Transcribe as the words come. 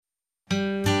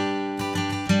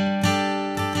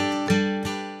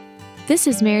This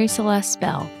is Mary Celeste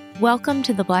Bell. Welcome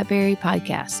to the Blackberry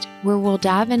Podcast, where we'll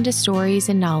dive into stories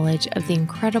and knowledge of the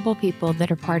incredible people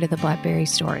that are part of the Blackberry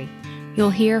story. You'll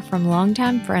hear from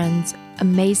longtime friends,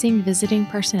 amazing visiting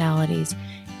personalities,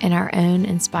 and our own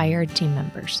inspired team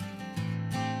members.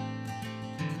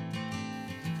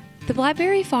 The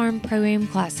Blackberry Farm Pro-Am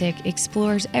Classic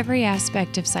explores every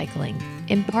aspect of cycling.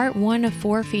 In part one of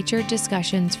 4 featured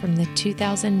discussions from the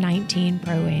 2019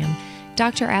 Pro-Am,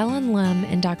 Dr. Alan Lim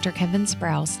and Dr. Kevin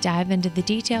Sprouse dive into the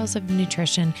details of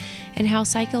nutrition and how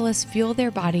cyclists fuel their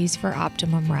bodies for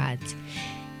optimum rides.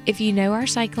 If you know our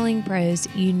cycling pros,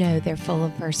 you know they're full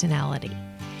of personality.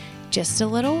 Just a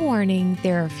little warning,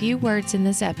 there are a few words in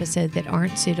this episode that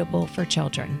aren't suitable for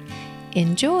children.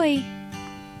 Enjoy!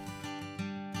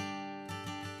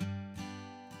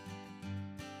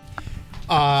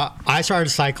 I started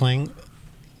cycling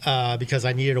because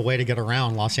I needed a way to get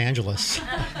around Los Angeles.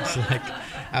 It's like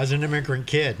I was an immigrant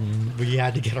kid and we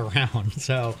had to get around.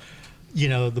 So,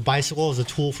 the bicycle is a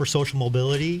tool for social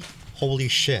mobility. Holy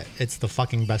shit, it's the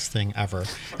fucking best thing ever.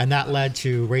 And that led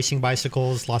to racing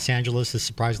bicycles. Los Angeles is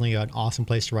surprisingly an awesome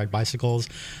place to ride bicycles.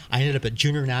 I ended up at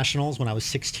Junior Nationals when I was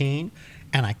 16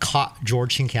 and I caught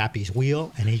George Hincapie's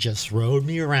wheel and he just rode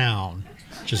me around.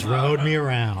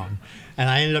 And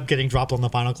I ended up getting dropped on the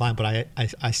final climb, but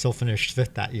I still finished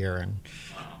 5th that year. And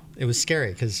it was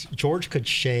scary because George could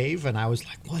shave, and I was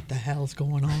like, what the hell is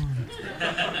going on?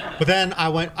 But then I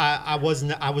was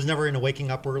never into waking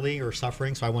up early or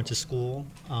suffering, so I went to school,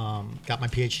 got my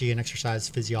PhD in exercise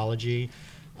physiology.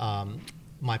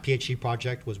 My PhD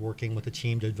project was working with a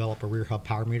team to develop a rear hub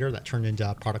power meter that turned into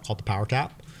a product called the Power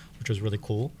Tap, which was really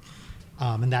cool.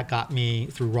 And that got me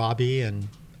through Robbie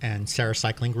and Sarah's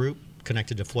cycling group,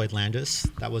 connected to Floyd Landis.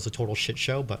 That was a total shit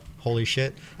show, but holy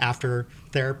shit. After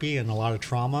therapy and a lot of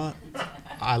trauma,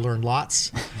 I learned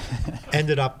lots.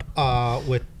 Ended up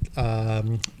with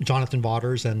Jonathan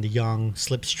Vaughters and the young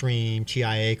Slipstream,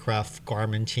 TIA Craft,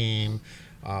 Garmin team.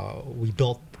 We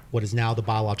built what is now the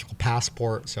Biological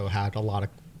Passport, so had a lot of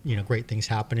great things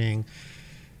happening.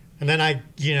 And then I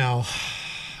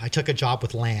took a job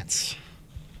with Lance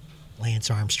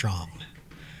Armstrong.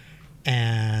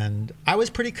 And I was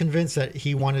pretty convinced that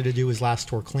he wanted to do his last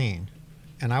tour clean.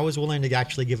 And I was willing to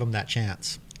actually give him that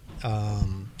chance.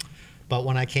 But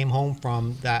when I came home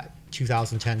from that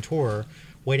 2010 tour,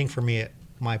 waiting for me at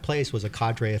my place was a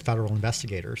cadre of federal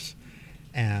investigators.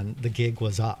 And the gig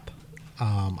was up.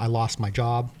 I lost my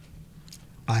job.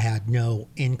 I had no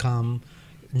income.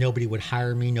 Nobody would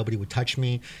hire me. Nobody would touch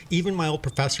me. Even my old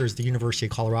professors at the University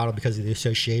of Colorado, because of the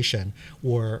association,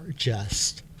 were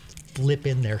just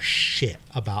flipping their shit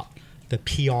about the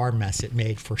PR mess it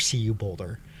made for CU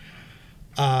Boulder.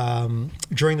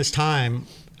 During this time,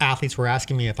 athletes were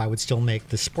asking me if I would still make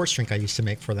the sports drink I used to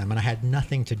make for them, and I had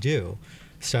nothing to do.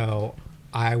 So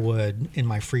I would, in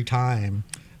my free time,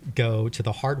 go to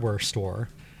the hardware store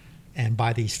and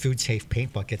buy these food-safe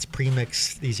paint buckets,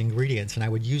 pre-mix these ingredients, and I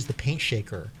would use the paint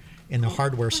shaker in the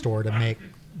hardware store to make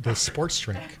the sports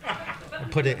drink.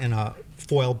 I'd put it in a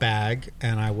foil bag,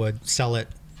 and I would sell it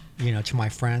to my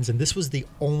friends. And this was the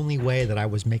only way that I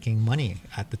was making money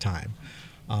at the time.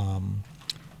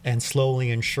 And slowly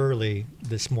and surely,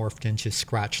 this morphed into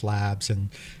Scratch Labs. And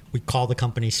we call the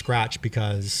company Scratch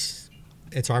because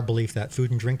it's our belief that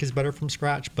food and drink is better from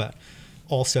scratch, but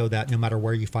also that no matter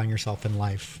where you find yourself in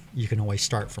life, you can always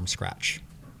start from scratch.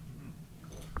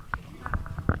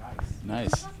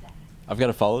 Nice. I've got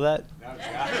to follow that?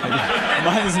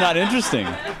 Mine is not interesting.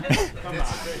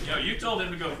 You told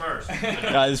him to go first.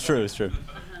 Yeah, it's true.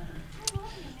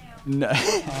 No,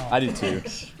 I did too.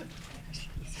 It's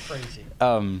crazy.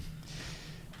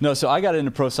 No, so I got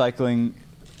into pro cycling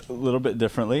a little bit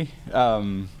differently.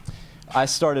 I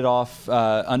started off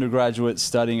undergraduate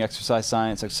studying exercise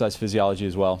science, exercise physiology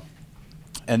as well.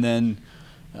 And then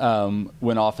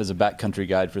went off as a backcountry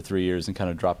guide for 3 years and kind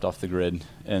of dropped off the grid.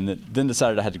 And then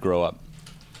decided I had to grow up.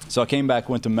 So I came back,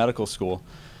 went to medical school,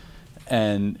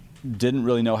 and didn't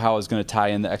really know how I was going to tie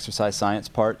in the exercise science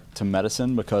part to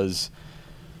medicine because,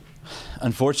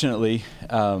 unfortunately,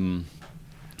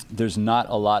 there's not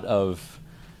a lot of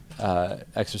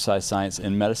exercise science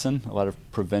in medicine, a lot of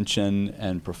prevention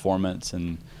and performance,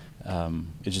 and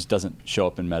it just doesn't show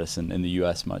up in medicine in the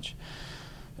U.S. much.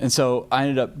 And so I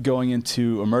ended up going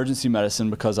into emergency medicine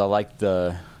because I liked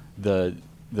the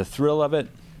thrill of it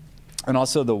and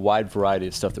also the wide variety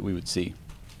of stuff that we would see.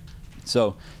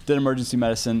 So did emergency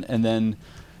medicine, and then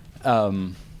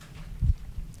to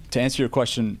answer your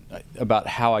question about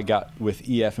how I got with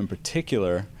EF in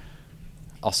particular,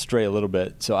 I'll stray a little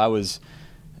bit. So I was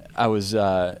I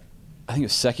think it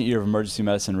was second year of emergency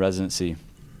medicine residency,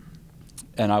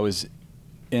 and I was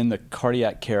in the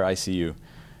cardiac care ICU.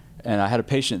 And I had a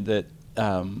patient that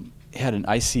had an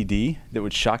ICD that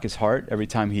would shock his heart every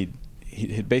time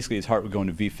basically his heart would go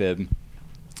into VFib.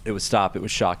 It would stop, it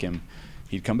would shock him,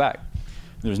 he'd come back.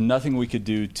 There was nothing we could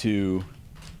do to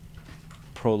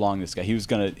prolong this guy. He was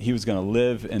gonna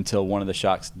live until one of the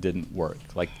shocks didn't work.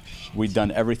 Like, we'd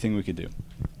done everything we could do.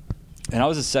 And I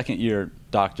was a second-year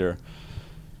doctor,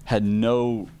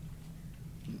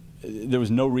 there was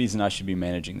no reason I should be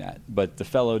managing that. But the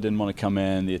fellow didn't want to come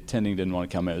in, the attending didn't want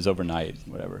to come in, it was overnight,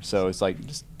 whatever. So it's like,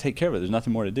 just take care of it, there's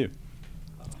nothing more to do.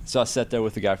 So I sat there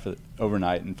with the guy for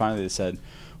overnight, and finally they said,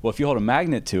 well, if you hold a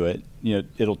magnet to it,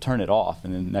 it'll turn it off,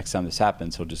 and then the next time this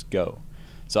happens, he'll just go.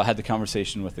 So I had the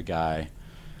conversation with the guy.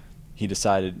 He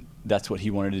decided that's what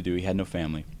he wanted to do. He had no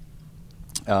family.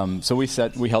 So we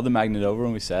held the magnet over,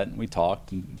 and we sat and we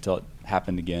talked until it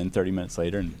happened again 30 minutes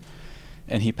later,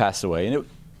 and he passed away. And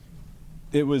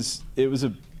it was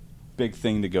a big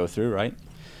thing to go through, right?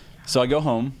 So I go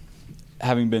home,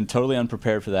 having been totally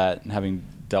unprepared for that and having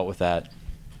dealt with that.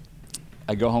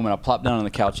 I go home and I plop down on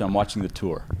the couch and I'm watching the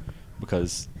Tour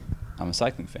because I'm a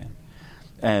cycling fan.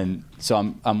 And so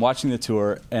I'm watching the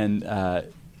Tour, and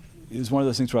it was one of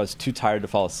those things where I was too tired to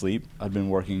fall asleep. I'd been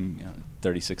working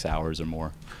 36 hours or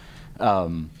more.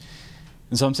 And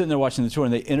so I'm sitting there watching the Tour,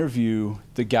 and they interview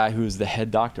the guy who is the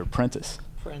head doctor, Prentice.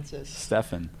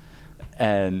 Stefan.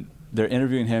 And they're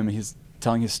interviewing him, and he's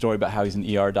telling his story about how he's an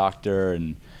ER doctor,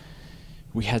 and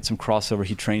we had some crossover.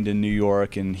 He trained in New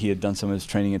York, and he had done some of his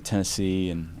training in Tennessee,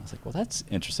 and I was like, well, that's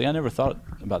interesting. I never thought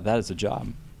about that as a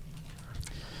job.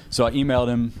 So I emailed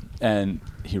him, and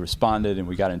he responded, and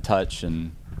we got in touch,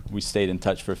 and we stayed in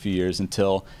touch for a few years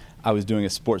until I was doing a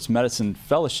sports medicine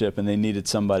fellowship, and they needed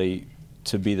somebody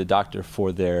to be the doctor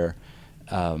for their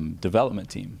development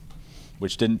team,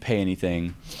 which didn't pay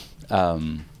anything.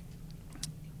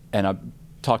 And I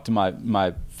talked to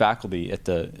my faculty at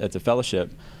the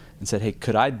fellowship and said, hey,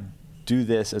 could I do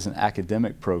this as an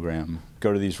academic program,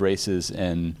 go to these races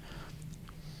in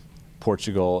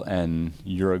Portugal and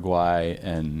Uruguay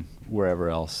and wherever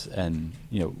else, and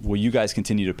will you guys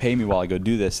continue to pay me while I go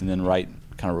do this and then write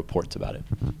kind of reports about it?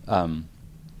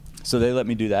 So they let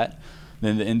me do that.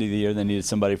 Then at the end of the year, they needed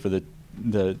somebody for the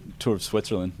Tour of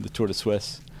Switzerland, the Tour de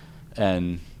Suisse,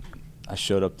 and I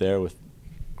showed up there with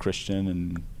Christian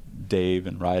and Dave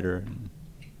and Ryder and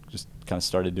just kind of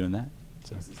started doing that.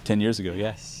 So 10 years ago,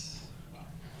 yes. Wow.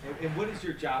 And what is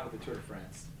your job at the Tour de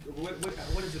France?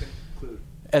 What does it include?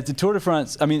 At the Tour de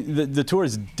France, I mean, the Tour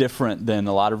is different than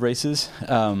a lot of races.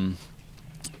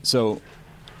 So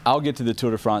I'll get to the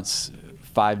Tour de France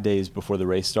 5 days before the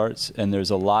race starts, and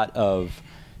there's a lot of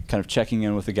kind of checking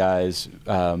in with the guys.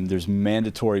 There's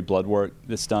mandatory blood work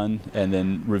that's done and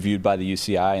then reviewed by the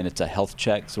UCI, and it's a health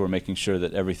check, so we're making sure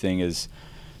that everything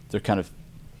they're kind of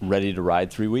ready to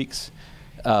ride 3 weeks.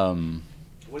 What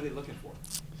are they looking for?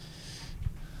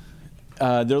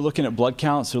 They're looking at blood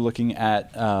counts. They're looking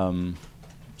at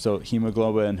so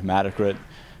hemoglobin, hematocrit,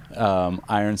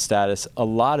 iron status. A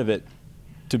lot of it,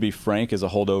 to be frank, is a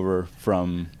holdover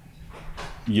from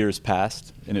years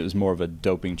past, and it was more of a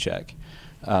doping check.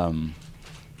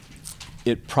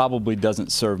 It probably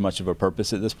doesn't serve much of a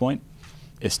purpose at this point.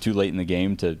 It's too late in the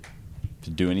game to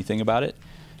do anything about it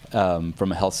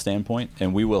from a health standpoint,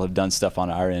 and we will have done stuff on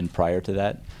our end prior to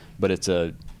that, but it's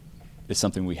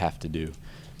something we have to do.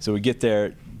 So we get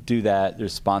there, do that.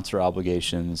 There's sponsor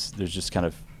obligations. There's just kind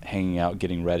of hanging out,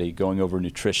 getting ready, going over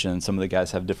nutrition. Some of the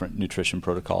guys have different nutrition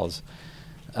protocols,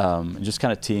 and just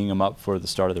kind of teeing them up for the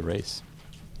start of the race.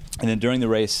 And then during the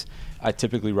race, I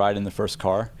typically ride in the first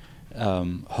car,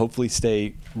 hopefully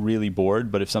stay really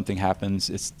bored, but if something happens,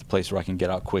 it's the place where I can get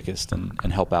out quickest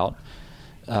and help out.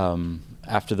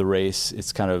 After the race,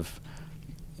 it's kind of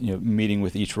meeting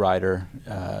with each rider,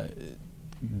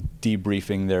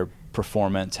 debriefing their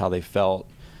performance, how they felt,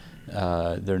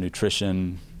 their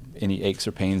nutrition, any aches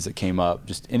or pains that came up,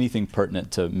 just anything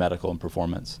pertinent to medical and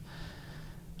performance,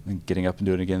 and getting up and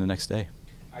doing it again the next day.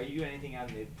 Are you doing anything on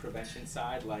the prevention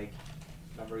side, like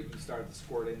remember you started the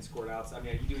squirt in, squirt outs? I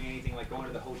mean, are you doing anything like going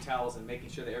to the hotels and making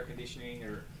sure the air conditioning,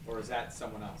 or is that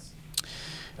someone else?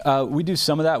 We do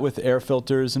some of that with air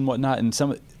filters and whatnot, and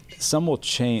some will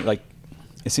change. Like,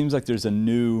 it seems like there's a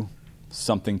new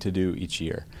something to do each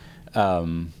year,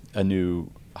 a new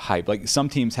hype. Like, some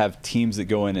teams have teams that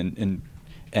go in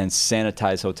and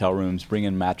sanitize hotel rooms, bring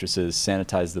in mattresses,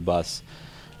 sanitize the bus,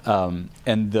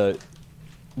 and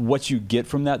what you get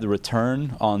from that, the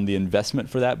return on the investment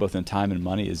for that, both in time and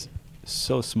money, is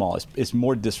so small. It's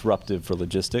more disruptive for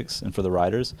logistics and for the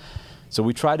riders. So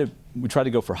we try to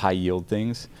go for high yield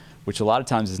things, which a lot of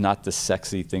times is not the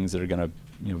sexy things that are going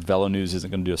to, Velo News isn't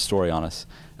going to do a story on us.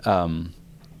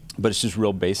 But it's just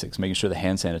real basics, making sure the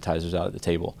hand sanitizer's out at the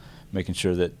table, making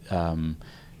sure that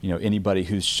anybody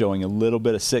who's showing a little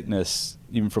bit of sickness,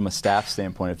 even from a staff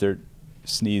standpoint, if they're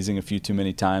sneezing a few too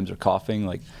many times or coughing,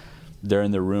 like they're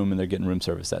in their room and they're getting room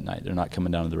service that night. They're not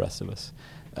coming down to the rest of us.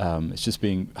 It's just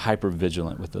being hyper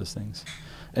vigilant with those things.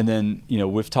 And then,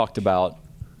 we've talked about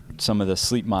some of the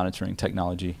sleep monitoring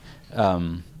technology.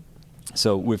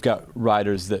 So we've got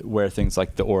riders that wear things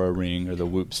like the Oura Ring or the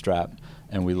Whoop strap,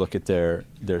 and we look at their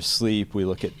sleep. We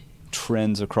look at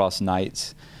trends across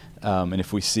nights. And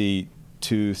if we see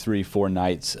 2, 3, 4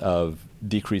 nights of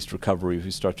decreased recovery,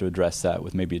 we start to address that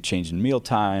with maybe a change in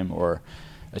mealtime or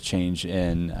a change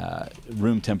in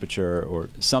room temperature or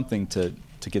something to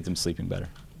get them sleeping better.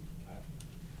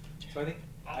 So I think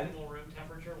optimal room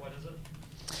temperature, what is it?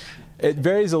 It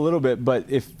varies a little bit, but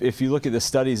if you look at the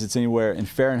studies, it's anywhere in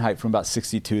Fahrenheit from about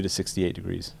 62 to 68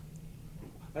 degrees.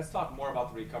 let's talk more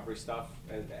about the recovery stuff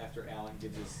after Alan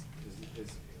gives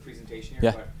his presentation here.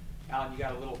 Yeah. But Alan, you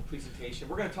got a little presentation.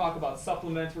 We're going to talk about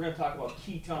supplements. We're going to talk about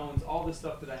ketones, all this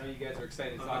stuff that I know you guys are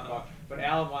excited to talk about. But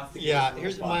Alan wants to give us a little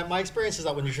here's fun. my experience is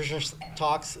that when nutritionist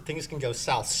talks, things can go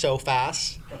south so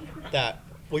fast that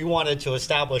we wanted to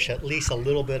establish at least a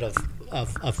little bit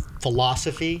of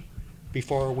philosophy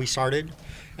before we started.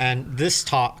 And this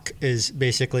talk is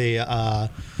basically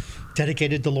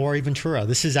dedicated to Robbie Ventura.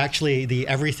 This is actually the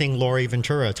everything Robbie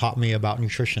Ventura taught me about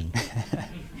nutrition.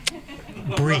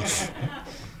 Brief.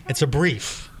 It's a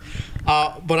brief.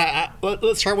 But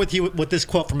let's start with you with this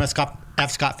quote from F.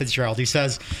 Scott Fitzgerald. He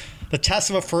says, "The test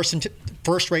of a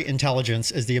first-rate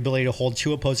intelligence is the ability to hold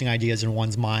two opposing ideas in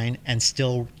one's mind and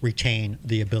still retain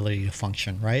the ability to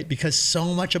function," right? Because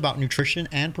so much about nutrition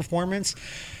and performance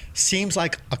seems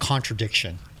like a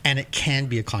contradiction, and it can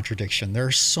be a contradiction. There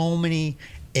are so many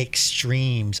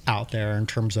extremes out there in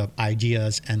terms of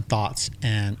ideas and thoughts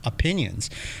and opinions.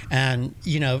 And,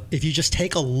 if you just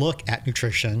take a look at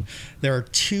nutrition, there are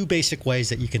two basic ways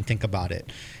that you can think about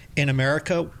it. In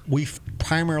America, we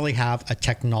primarily have a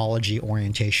technology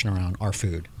orientation around our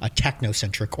food, a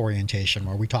technocentric orientation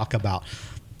where we talk about,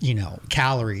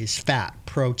 calories, fat,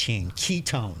 protein,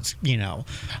 ketones,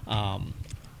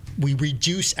 we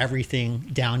reduce everything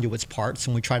down to its parts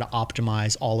and we try to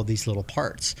optimize all of these little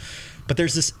parts. But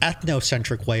there's this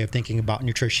ethnocentric way of thinking about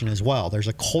nutrition as well. There's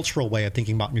a cultural way of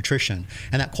thinking about nutrition.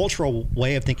 And that cultural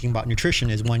way of thinking about nutrition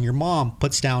is when your mom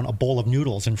puts down a bowl of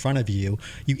noodles in front of you,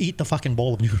 you eat the fucking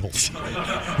bowl of noodles,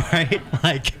 right?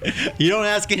 Like, you don't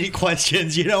ask any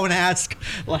questions. You don't ask,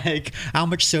 how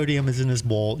much sodium is in this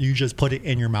bowl. You just put it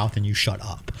in your mouth and you shut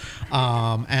up.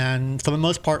 And for the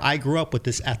most part, I grew up with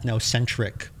this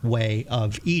ethnocentric way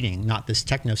of eating, not this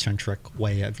technocentric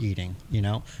way of eating,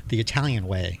 the Italian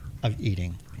way of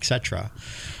eating, etc.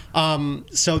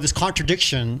 So this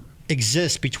contradiction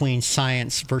exists between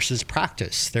science versus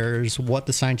practice. There's what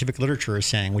the scientific literature is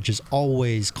saying, which is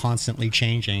always constantly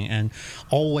changing and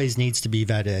always needs to be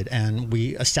vetted. And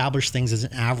we establish things as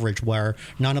an average where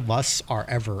none of us are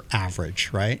ever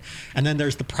average, right? And then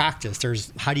there's the practice.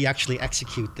 There's how do you actually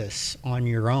execute this on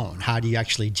your own? How do you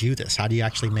actually do this? How do you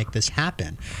actually make this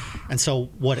happen? And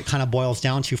so what it kind of boils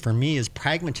down to for me is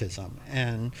pragmatism.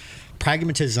 And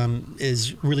pragmatism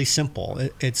is really simple.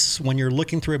 It's when you're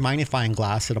looking through a magnifying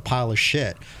glass at a pile of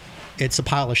shit, it's a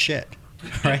pile of shit,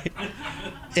 right?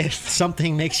 If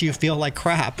something makes you feel like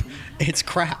crap, it's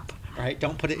crap, right?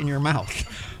 Don't put it in your mouth.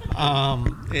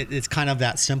 It's kind of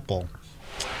that simple.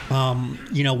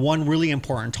 One really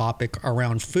important topic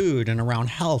around food and around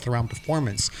health, around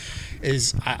performance,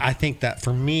 is I think that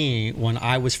for me, when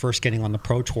I was first getting on the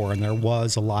Pro Tour and there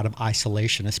was a lot of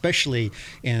isolation, especially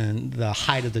in the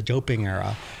height of the doping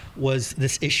era, was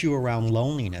this issue around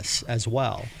loneliness as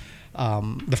well.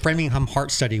 The Framingham Heart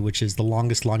Study, which is the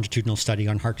longest longitudinal study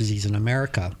on heart disease in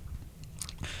America,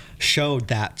 showed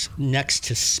that next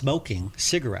to smoking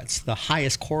cigarettes, the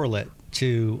highest correlate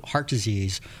to heart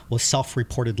disease was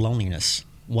self-reported loneliness,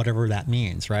 whatever that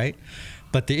means, right?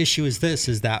 But the issue is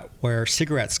that where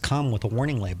cigarettes come with a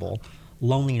warning label,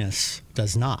 loneliness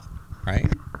does not, right?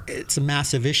 It's a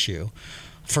massive issue.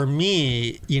 For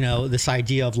me, this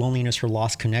idea of loneliness or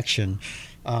lost connection,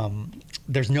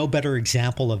 there's no better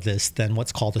example of this than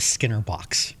what's called a Skinner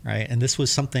box, right? And this was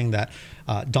something that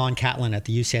Don Catlin at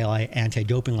the UCLA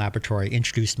Anti-Doping Laboratory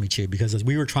introduced me to, because as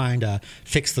we were trying to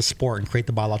fix the sport and create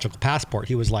the biological passport,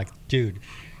 he was like, dude,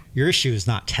 your issue is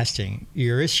not testing.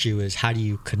 Your issue is how do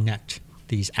you connect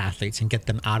these athletes and get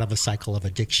them out of a cycle of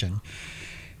addiction.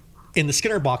 In the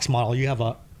Skinner box model, you have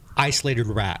a isolated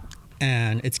rat,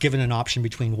 and it's given an option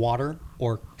between water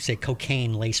or, say,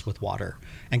 cocaine laced with water.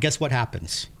 And guess what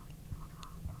happens?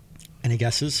 Any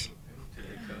guesses?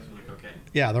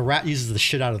 Yeah, the rat uses the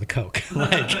shit out of the Coke.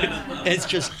 Like, it's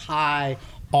just high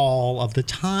all of the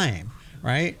time,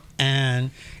 right?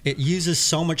 And it uses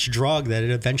so much drug that it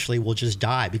eventually will just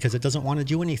die because it doesn't want to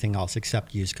do anything else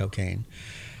except use cocaine.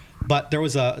 But there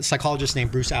was a psychologist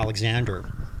named Bruce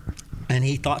Alexander, and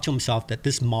he thought to himself that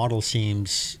this model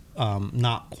seems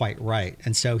not quite right.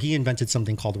 And so he invented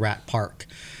something called Rat Park.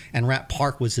 And Rat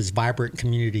Park was this vibrant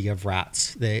community of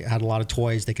rats. They had a lot of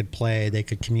toys, they could play, they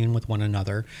could commune with one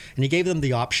another. And he gave them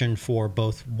the option for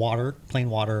both water, plain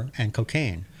water, and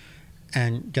cocaine.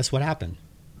 And guess what happened?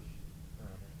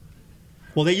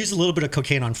 Well, they used a little bit of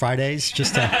cocaine on Fridays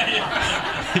just to,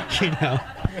 you know,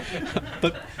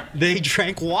 but they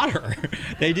drank water.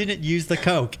 They didn't use the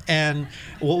Coke. And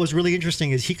what was really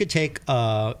interesting is he could take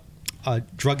a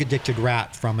drug-addicted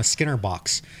rat from a Skinner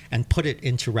box and put it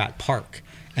into Rat Park.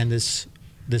 And this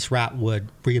rat would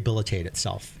rehabilitate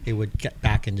itself. It would get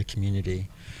back into community,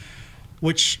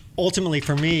 which ultimately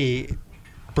for me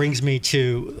brings me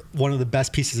to one of the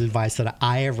best pieces of advice that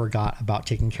I ever got about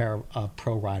taking care of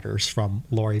pro riders from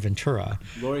Robbie Ventura.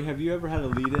 Lori, have you ever had a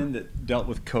lead-in that dealt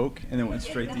with Coke and then went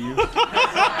straight to you?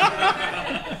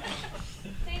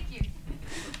 Thank you.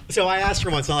 So I asked her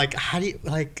once, I'm like, how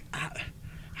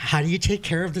do you take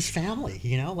care of this family?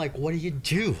 You know, like, what do you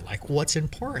do? Like, what's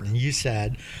important? And you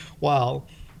said, well,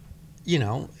 you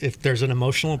know, if there's an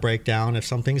emotional breakdown, if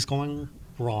something's going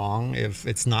wrong, if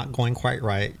it's not going quite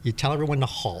right, you tell everyone to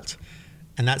halt.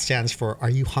 And that stands for, are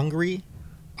you hungry?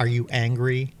 Are you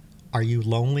angry? Are you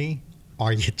lonely?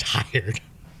 Are you tired?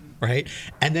 Right?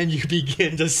 And then you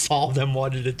begin to solve them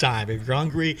one at a time. If you're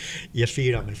hungry, you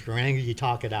feed them. If you're angry, you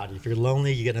talk it out. If you're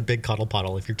lonely, you get in a big cuddle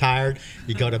puddle. If you're tired,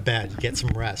 you go to bed, you get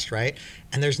some rest, right?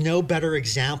 And there's no better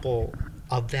example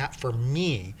of that for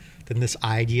me than this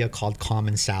idea called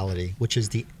commensality, which is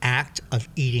the act of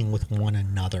eating with one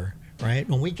another, right?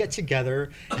 When we get together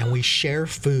and we share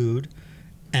food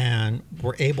and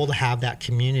we're able to have that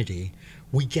community,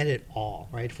 we get it all,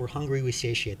 right? If we're hungry, we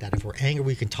satiate that. If we're angry,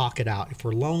 we can talk it out. If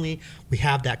we're lonely, we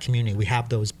have that community. We have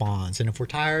those bonds. And if we're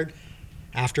tired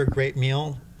after a great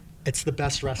meal, it's the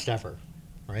best rest ever,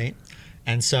 right?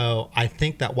 And so I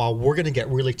think that while we're going to get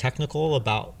really technical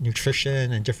about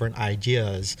nutrition and different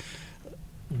ideas,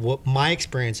 what my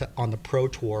experience on the pro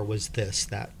tour was this,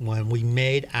 that when we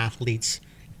made athletes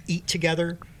eat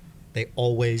together, they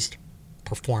always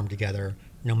performed together,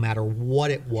 no matter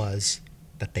what it was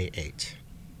that they ate.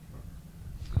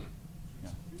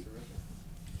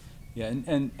 Yeah,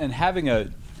 and having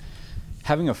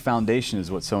a foundation is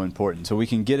what's so important. So we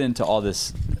can get into all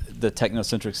this, the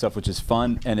technocentric stuff, which is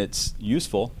fun and it's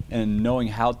useful, and knowing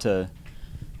how to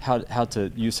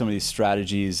use some of these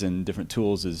strategies and different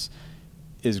tools is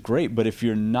great. But if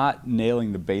you're not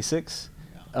nailing the basics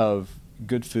of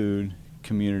good food,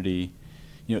 community,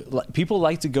 you know, people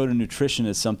like to go to nutrition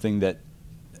as something that,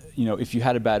 you know, if you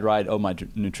had a bad ride, oh, my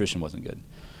nutrition wasn't good.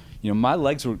 You know, my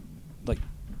legs were like,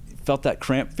 felt that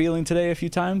cramp feeling today a few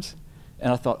times,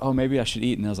 and I thought, oh, maybe I should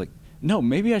eat. And I was like, no,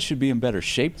 maybe I should be in better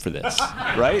shape for this,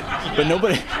 right? But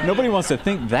nobody wants to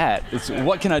think that. It's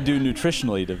what can I do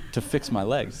nutritionally to fix my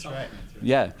legs? That's right.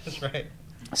 Yeah. That's right.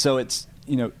 So it's,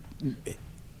 you know,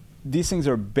 these things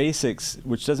are basics,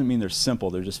 which doesn't mean they're simple.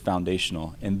 They're just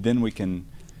foundational. And then we can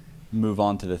move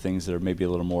on to the things that are maybe a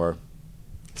little more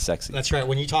sexy. That's right.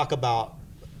 When you talk about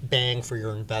bang for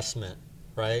your investment,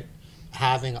 right?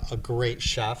 Having a great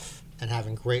chef and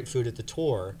having great food at the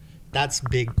tour, that's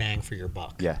big bang for your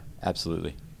buck. Yeah,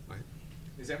 absolutely. Right.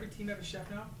 Does every team have a chef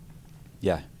now?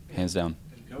 Yeah, hands down.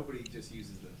 And nobody just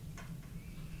uses the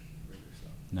regular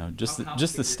stuff. No, How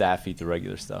just the staff eat the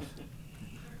regular stuff.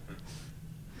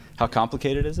 How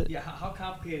complicated is it? Yeah, how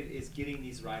complicated is getting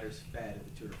these riders fed at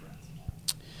the Tour de France?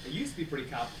 It used to be pretty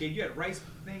complicated. You had rice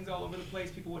things all over the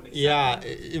place. People wouldn't accept Yeah, them.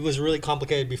 it was really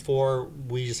complicated before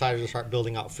we decided to start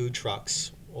building out food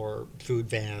trucks or food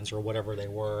vans or whatever they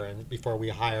were, and before we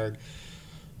hired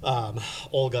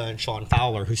Olga and Sean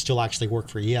Fowler, who still actually work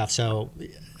for EF. So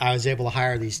I was able to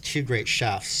hire these two great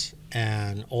chefs,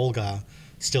 and Olga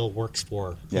still works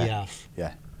for EF.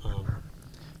 Yeah.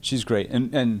 She's great.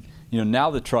 And you know,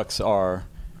 now the trucks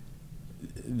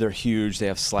they're huge. They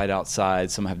have slide outside.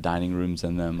 Some have dining rooms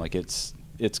in them. Like it's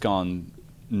gone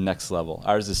next level.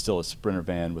 Ours is still a Sprinter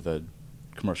van with a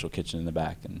commercial kitchen in the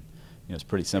back, and you know, it's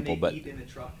pretty simple. And they eat in the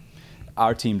truck.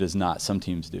 Our team does not. Some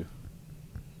teams do.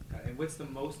 And what's the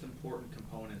most important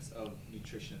components of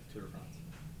nutrition at the Tour de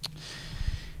France?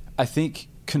 I think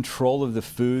control of the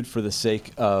food for the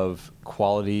sake of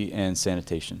quality and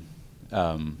sanitation,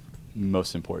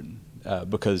 most important,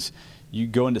 because you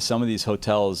go into some of these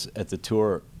hotels at the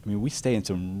tour. I mean, we stay in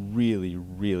some really,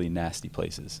 really nasty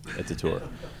places at the tour.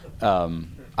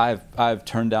 I've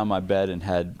turned down my bed and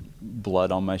had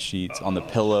blood on my sheets, on the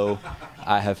pillow.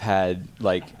 I have had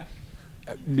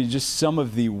just some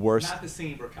of the worst. Not the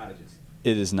same for cottages.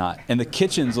 It is not. And the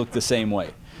kitchens look the same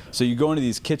way. So you go into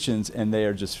these kitchens and they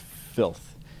are just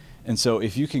filth. And so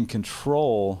if you can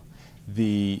control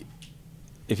the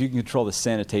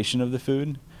sanitation of the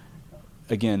food,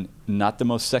 again, not the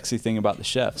most sexy thing about the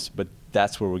chefs, but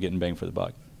that's where we're getting bang for the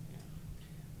buck.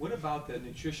 What about the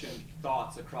nutrition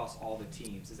thoughts across all the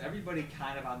teams? Is everybody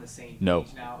kind of on the same page No.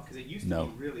 now? Because it used to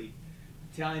be really,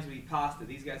 Italians would eat pasta,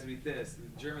 these guys would eat this,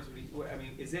 the Germans would eat, I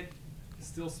mean, is it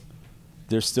still?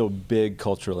 There's still big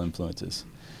cultural influences.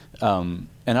 And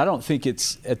I don't think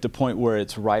it's at the point where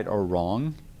it's right or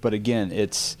wrong, but again,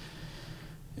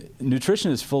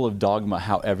 nutrition is full of dogma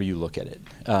however you look at it.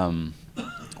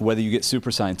 Whether you get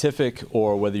super scientific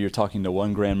or whether you're talking to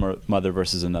one grandmother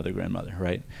versus another grandmother,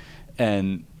 right?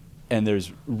 And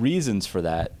there's reasons for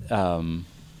that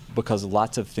because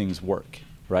lots of things work,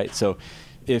 right? So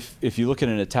if you look at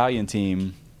an Italian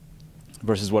team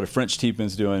versus what a French team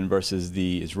is doing versus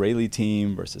the Israeli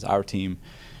team versus our team,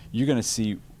 you're going to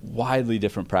see widely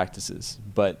different practices.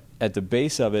 But at the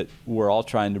base of it, we're all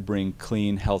trying to bring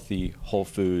clean, healthy, whole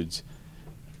foods,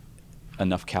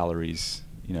 enough calories.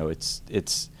 You know, it's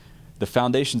the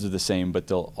foundations are the same, but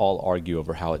they'll all argue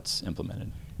over how it's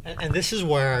implemented. And this is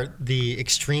where the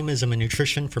extremism in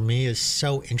nutrition for me is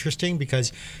so interesting,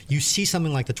 because you see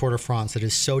something like the Tour de France that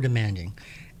is so demanding,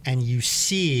 and you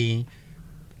see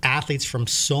athletes from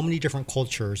so many different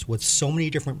cultures with so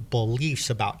many different beliefs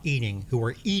about eating who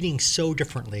are eating so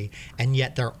differently, and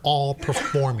yet they're all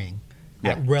performing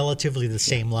at relatively the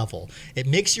same level. It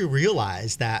makes you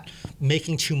realize that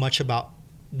making too much about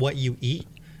what you eat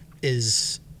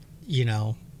is,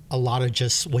 a lot of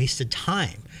just wasted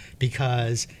time.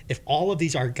 Because if all of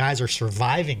these guys are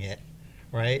surviving it,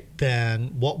 right, then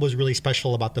what was really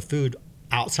special about the food,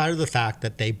 outside of the fact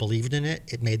that they believed in it,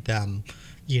 it made them,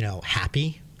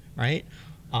 happy, right?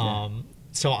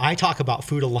 So I talk about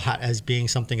food a lot as being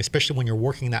something, especially when you're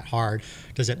working that hard,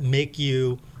 does it make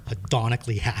you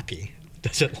hedonically happy?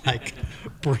 Does it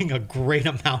bring a great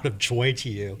amount of joy to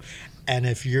you? And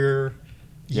if you're,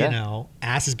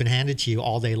 ass has been handed to you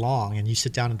all day long, and you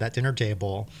sit down at that dinner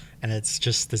table and it's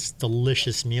just this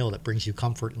delicious meal that brings you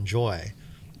comfort and joy.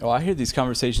 Oh, I hear these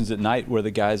conversations at night where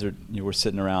the guys are, we're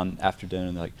sitting around after dinner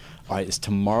and they're like, all right, is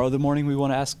tomorrow the morning we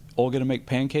want to ask Olga to make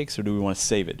pancakes, or do we want to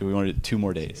save it? Do we want to do it 2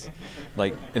 more days?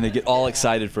 And they get all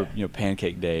excited for,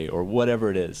 pancake day or whatever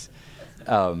it is.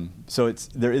 So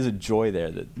there is a joy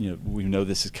there that, we know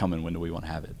this is coming. When do we want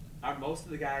to have it? Are most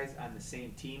of the guys on the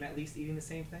same team at least eating the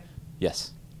same thing?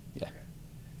 Yes. Yeah. Okay.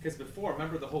 Because before,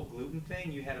 remember the whole gluten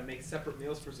thing? You had to make separate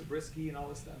meals for Zabriskie and all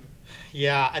this stuff.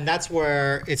 Yeah, and that's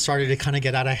where it started to kind of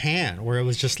get out of hand, where it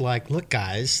was just like, look,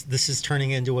 guys, this is turning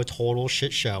into a total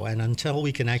shit show. And until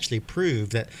we can actually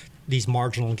prove that these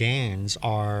marginal gains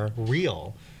are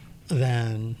real,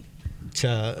 then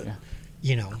to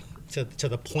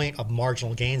the point of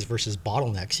marginal gains versus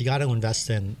bottlenecks, you got to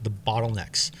invest in the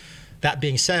bottlenecks. That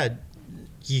being said,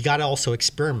 you got to also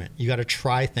experiment. You got to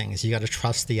try things. You got to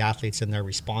trust the athletes and their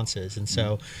responses. And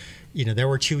so, there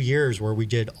were 2 years where we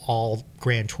did all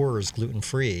Grand Tours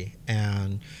gluten-free,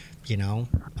 and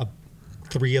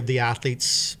 3 of the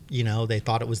athletes, they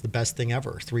thought it was the best thing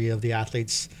ever. 3 of the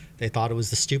athletes, they thought it was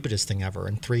the stupidest thing ever,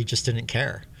 and 3 just didn't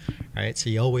care, right?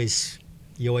 So you always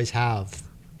have,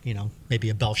 maybe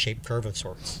a bell-shaped curve of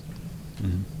sorts.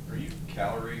 Mm-hmm. Are you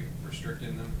calorie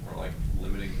restricting them, or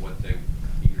limiting what they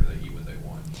eat, or they eat what they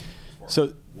want?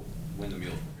 So when the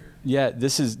meal's prepared. Yeah,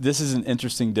 this is an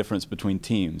interesting difference between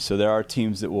teams. So there are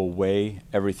teams that will weigh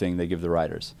everything they give the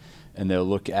riders, and they'll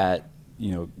look at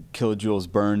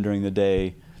kilojoules burned during the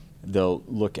day. They'll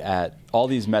look at all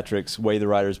these metrics, weigh the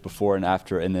riders before and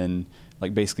after, and then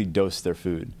basically dose their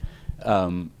food.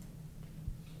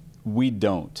 We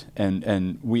don't,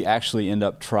 and we actually end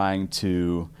up trying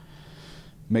to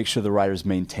make sure the riders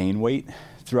maintain weight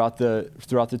throughout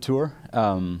the tour.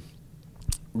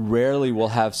 Rarely we'll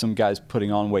have some guys putting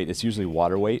on weight. It's usually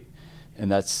water weight, and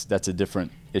that's a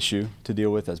different issue to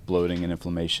deal with. That's bloating and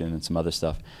inflammation and some other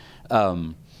stuff.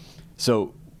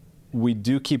 So we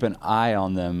do keep an eye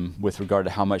on them with regard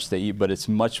to how much they eat, but it's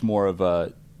much more of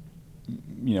a,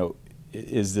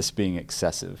 is this being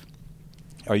excessive?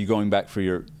 Are you going back for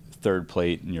your 3rd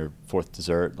plate and your 4th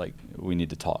dessert? We need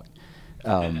to talk.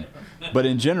 But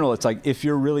in general, it's if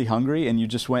you're really hungry and you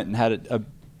just went and had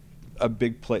a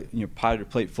big plate, piled your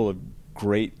plate full of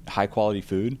great high quality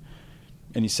food,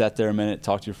 and you sat there a minute,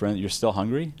 talked to your friend, you're still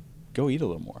hungry, go eat a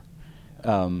little more.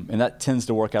 And that tends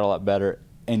to work out a lot better,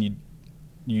 and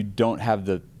you don't have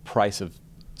the price of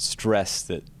stress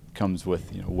that comes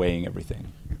with weighing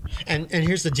everything. And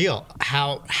here's the deal: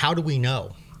 how do we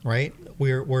know, right?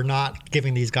 We're not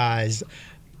giving these guys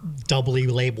doubly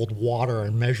labeled water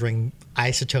and measuring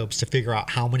isotopes to figure out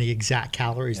how many exact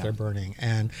calories they're burning.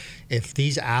 And if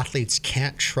these athletes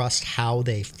can't trust how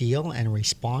they feel and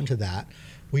respond to that,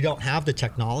 we don't have the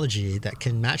technology that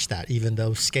can match that, even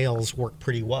though scales work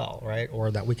pretty well, right?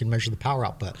 Or that we can measure the power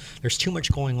output. There's too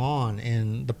much going on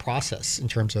in the process in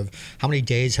terms of how many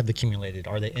days have they accumulated?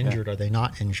 Are they injured? Are they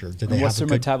not injured? Do they what's have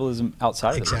their metabolism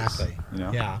outside of this? Exactly.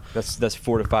 Yeah. That's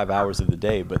 4 to 5 hours of the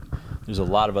day, but there's a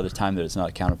lot of other time that it's not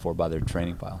accounted for by their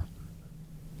training file.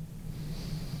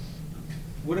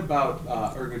 What about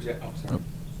ergogen? Oh, sorry.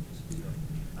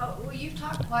 Oh, well, you've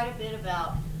talked quite a bit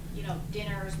about,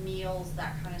 dinners, meals,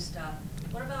 that kind of stuff.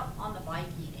 What about on the bike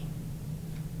eating?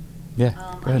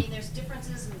 Yeah, go ahead. There's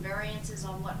differences and variances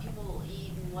on what people will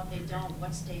eat and what they don't,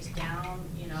 what stays down,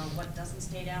 what doesn't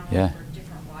stay down for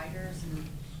different riders.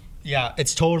 Yeah,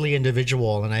 it's totally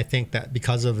individual, and I think that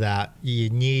because of that,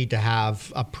 you need to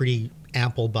have a pretty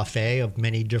ample buffet of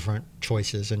many different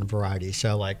choices and varieties.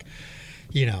 So,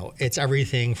 it's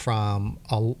everything from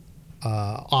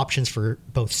options for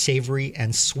both savory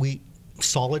and sweet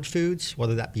solid foods,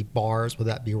 whether that be bars, whether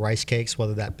that be rice cakes,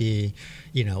 whether that be,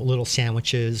 little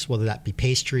sandwiches, whether that be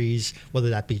pastries,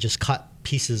 whether that be just cut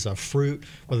pieces of fruit,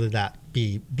 whether that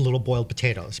be little boiled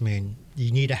potatoes.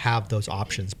 You need to have those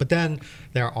options. But then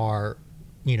there are,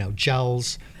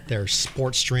 gels, there's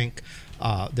sports drink,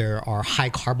 there are high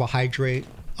carbohydrate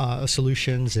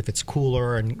solutions if it's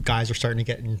cooler and guys are starting to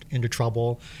get into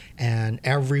trouble, and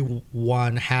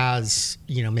everyone has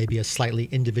maybe a slightly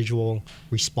individual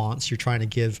response. You're trying to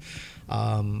give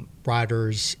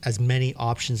riders as many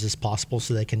options as possible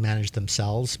so they can manage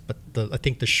themselves, but I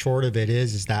think the short of it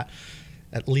is that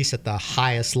at least at the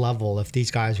highest level, if these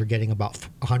guys are getting about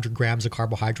 100 grams of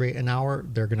carbohydrate an hour,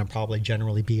 they're going to probably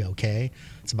generally be okay.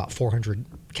 It's about 400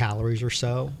 calories or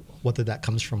so, whether that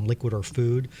comes from liquid or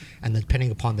food. And then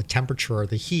depending upon the temperature or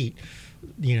the heat,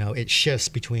 it shifts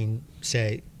between,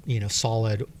 say,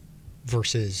 solid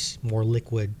versus more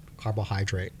liquid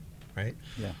carbohydrate, right?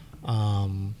 Yeah.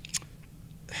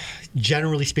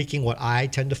 Generally speaking, what I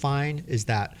tend to find is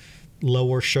that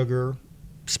lower sugar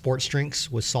sports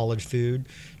drinks with solid food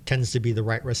tends to be the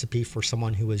right recipe for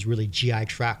someone who is really GI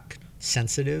tract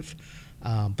sensitive,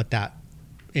 but that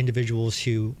individuals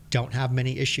who don't have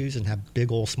many issues and have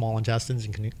big old small intestines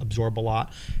and can absorb a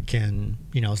lot can,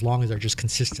 as long as they're just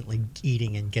consistently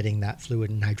eating and getting that fluid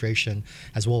and hydration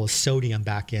as well as sodium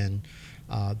back in,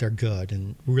 they're good.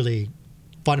 And really,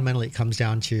 fundamentally, it comes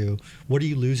down to what are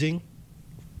you losing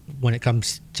when it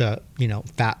comes to,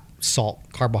 fat, salt,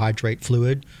 carbohydrate,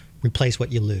 fluid. Replace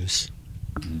what you lose.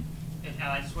 And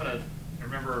I just want to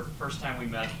remember first time we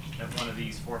met at one of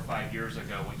these 4 or 5 years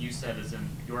ago, what you said is in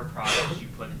your products you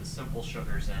put the simple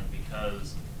sugars in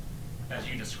because, as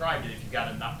you described it, if you've got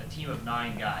a team of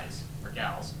 9 guys or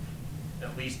gals,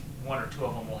 at least 1 or 2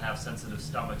 of them will have sensitive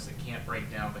stomachs that can't break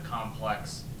down the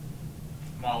complex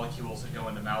molecules that go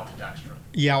into maltodextrin.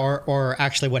 Yeah, or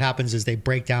actually what happens is they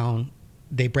break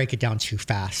it down too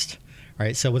fast.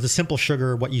 Right. So with a simple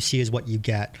sugar, what you see is what you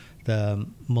get. The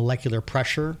molecular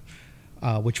pressure,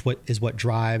 which is what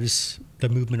drives the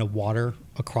movement of water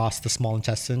across the small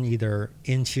intestine, either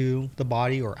into the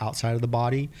body or outside of the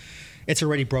body. It's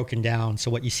already broken down. So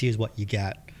what you see is what you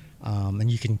get. And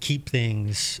you can keep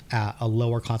things at a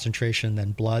lower concentration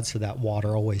than blood so that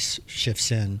water always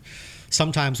shifts in.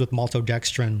 Sometimes with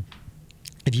maltodextrin,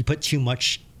 if you put too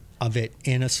much of it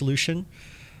in a solution,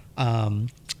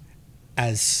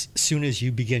 as soon as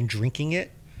you begin drinking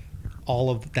it,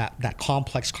 all of that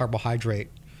complex carbohydrate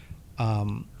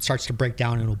starts to break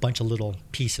down into a bunch of little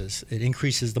pieces. It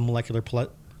increases the molecular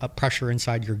pressure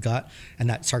inside your gut, and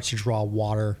that starts to draw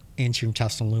water into your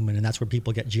intestinal lumen, and that's where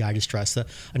people get GI distress. The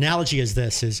analogy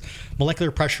is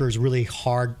molecular pressure is really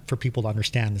hard for people to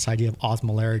understand, this idea of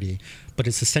osmolarity, but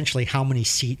it's essentially how many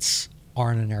seats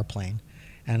are in an airplane.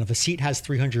 And if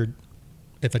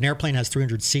an airplane has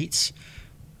 300 seats,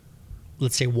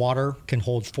 let's say water can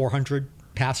hold 400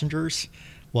 passengers.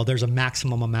 Well, there's a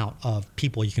maximum amount of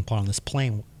people you can put on this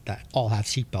plane that all have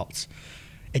seatbelts.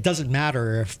 It doesn't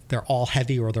matter if they're all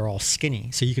heavy or they're all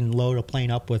skinny. So you can load a plane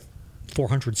up with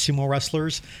 400 sumo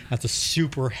wrestlers. That's a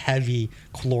super heavy,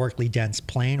 calorically dense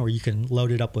plane, or you can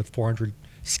load it up with 400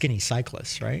 skinny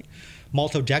cyclists, right?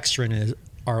 Maltodextrin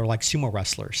are like sumo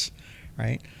wrestlers,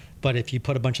 right? But if you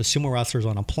put a bunch of sumo wrestlers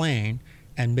on a plane,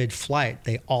 and mid-flight,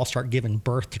 they all start giving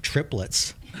birth to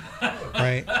triplets,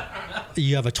 right?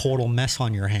 You have a total mess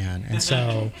on your hand. And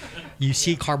so you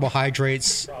see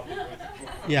carbohydrates.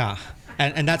 Yeah.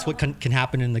 and that's what can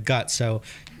happen in the gut. So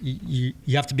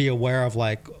you have to be aware of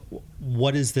like,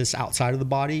 what is this outside of the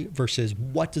body versus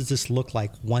what does this look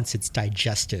like once it's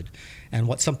digested, and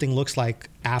what something looks like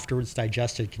after it's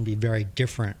digested can be very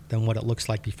different than what it looks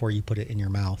like before you put it in your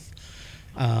mouth.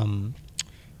 To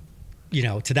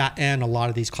that end, a lot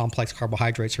of these complex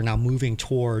carbohydrates are now moving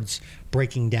towards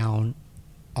breaking down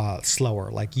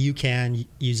slower. Like UCAN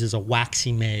uses a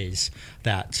waxy maize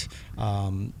that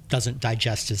doesn't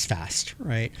digest as fast,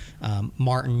 right?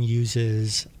 Martin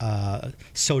uses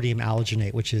sodium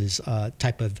alginate, which is a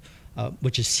type of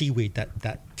which is seaweed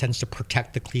that tends to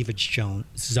protect the cleavage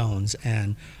zones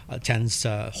and tends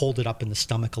to hold it up in the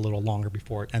stomach a little longer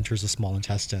before it enters the small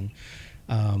intestine.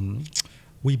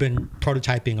 We've been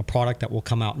prototyping a product that will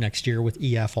come out next year with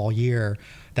EF all year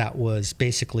that was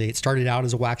basically, it started out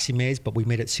as a waxy maize, but we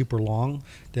made it super long.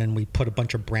 Then we put a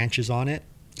bunch of branches on it.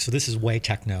 So this is way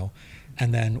techno.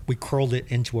 And then we curled it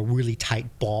into a really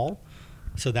tight ball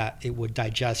so that it would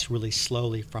digest really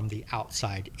slowly from the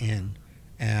outside in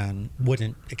and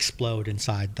wouldn't explode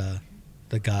inside the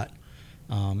gut.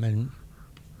 And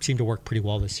seemed to work pretty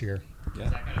well this year. Yeah.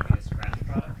 Is that going to be a scratch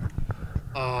product?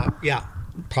 Yeah.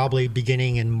 Probably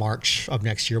beginning in March of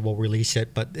next year we'll release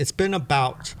it, but it's been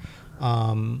about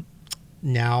almost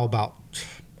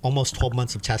 12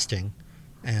 months of testing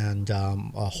and a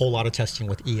whole lot of testing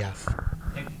with EF.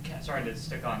 And, sorry to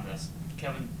stick on this.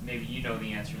 Kevin, maybe you know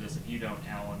the answer to this. If you don't,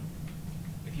 Alan,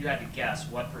 if you had to guess,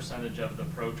 what percentage of the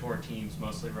Pro Tour teams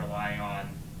mostly rely on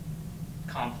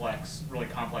really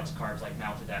complex carbs like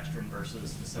maltodextrin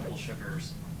versus the simple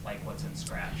sugars like what's in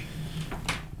Scratch?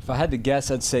 If I had to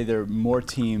guess, I'd say there are more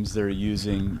teams that are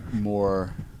using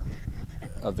more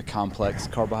of the complex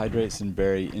carbohydrates and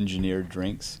very engineered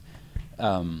drinks.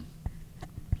 I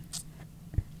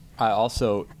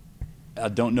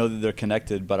don't know that they're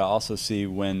connected, but I also see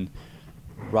when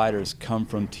riders come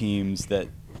from teams that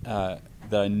I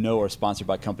know are sponsored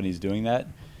by companies doing that,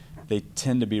 they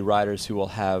tend to be riders who will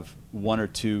have 1 or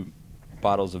 2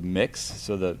 bottles of mix,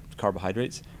 so the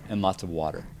carbohydrates, and lots of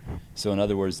water. So in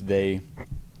other words, they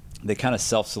kind of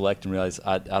self-select and realize,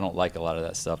 I don't like a lot of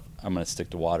that stuff. I'm going to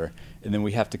stick to water. And then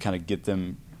we have to kind of get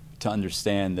them to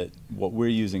understand that what we're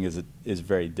using is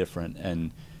very different,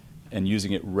 and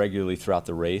using it regularly throughout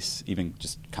the race, even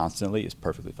just constantly, is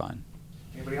perfectly fine.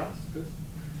 Anybody else? Good.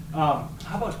 How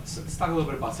about, let's talk a little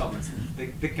bit about supplements.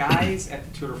 The guys at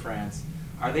the Tour de France,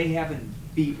 are they having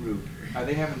beetroot? Are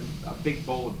they having a big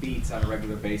bowl of beets on a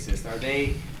regular basis? Are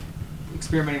they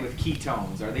experimenting with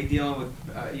ketones? Are they dealing with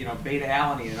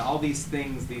beta-alanine and all these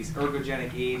things, these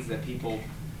ergogenic aids that people,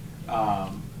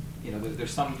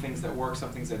 there's some things that work,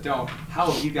 some things that don't. How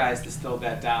have you guys distilled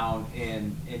that down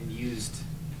and used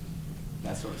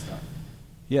that sort of stuff?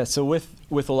 Yeah, so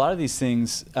with a lot of these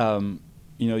things,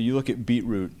 you look at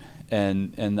beetroot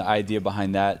and the idea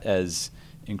behind that as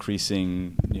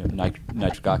increasing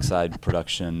nitric oxide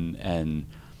production and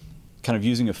kind of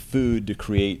using a food to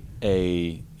create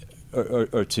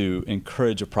or to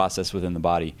encourage a process within the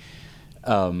body.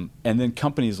 And then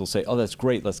companies will say, oh, that's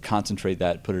great, let's concentrate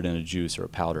that, put it in a juice or a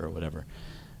powder or whatever.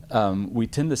 We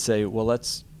tend to say, well,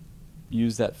 let's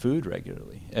use that food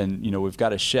regularly. And, we've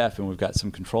got a chef and we've got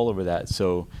some control over that.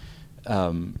 So,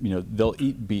 they'll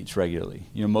eat beets regularly.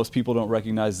 Most people don't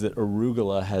recognize that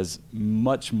arugula has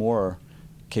much more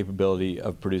capability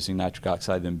of producing nitric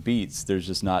oxide than beets. There's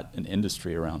just not an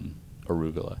industry around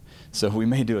arugula. So we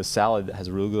may do a salad that has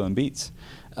arugula and beets.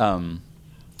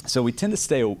 So we tend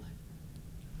to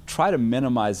try to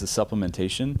minimize the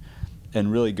supplementation and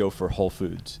really go for whole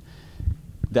foods.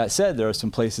 That said, there are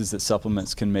some places that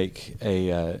supplements can make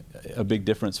a big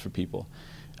difference for people.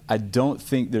 I don't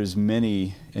think there's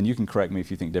many, and you can correct me if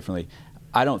you think differently,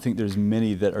 I don't think there's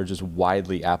many that are just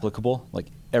widely applicable, like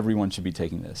everyone should be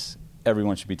taking this,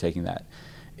 everyone should be taking that.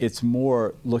 It's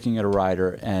more looking at a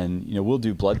rider, and we'll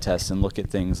do blood tests and look at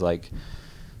things like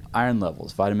iron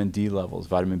levels, vitamin D levels,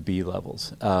 vitamin B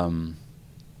levels, and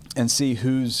see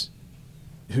who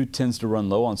tends to run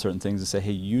low on certain things and say,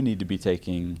 hey, you need to be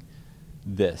taking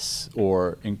this,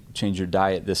 or change your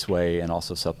diet this way and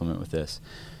also supplement with this.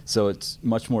 So it's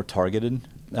much more targeted.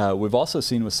 We've also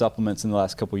seen with supplements in the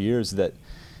last couple of years that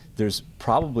there's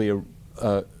probably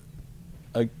a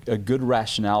good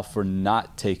rationale for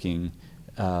not taking,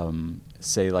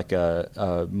 say, like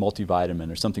a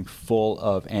multivitamin or something full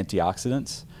of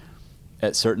antioxidants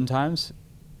at certain times,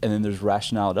 and then there's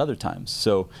rationale at other times.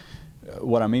 So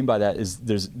what I mean by that is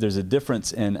there's a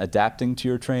difference in adapting to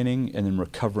your training and then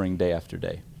recovering day after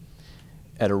day.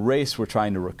 At a race, we're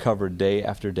trying to recover day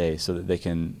after day so that they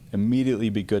can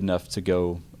immediately be good enough to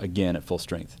go again at full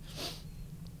strength.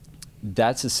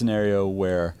 That's a scenario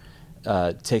where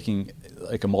taking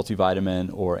like a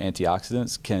multivitamin or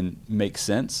antioxidants can make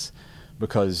sense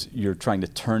because you're trying to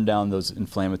turn down those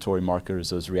inflammatory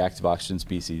markers, those reactive oxygen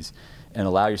species, and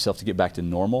allow yourself to get back to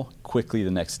normal quickly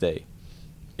the next day.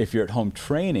 If you're at home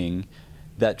training,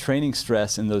 that training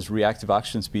stress and those reactive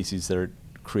oxygen species that are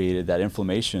created, that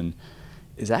inflammation,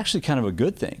 is actually kind of a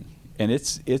good thing. And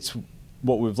it's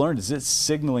what we've learned is it's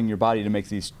signaling your body to make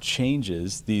these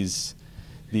changes, these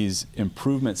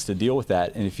improvements to deal with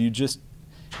that. And if you just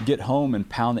get home and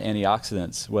pound the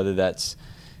antioxidants, whether that's,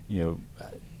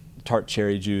 tart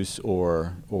cherry juice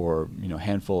or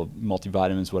handful of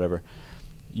multivitamins, whatever,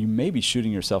 you may be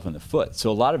shooting yourself in the foot. So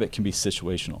a lot of it can be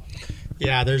situational.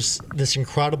 Yeah, there's this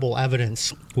incredible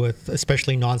evidence with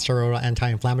especially non-steroidal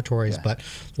anti-inflammatories, but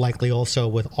likely also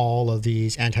with all of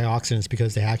these antioxidants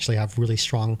because they actually have really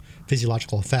strong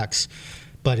physiological effects.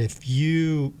 But if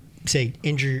you say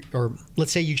injure, or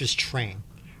let's say you just train,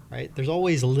 right? There's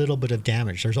always a little bit of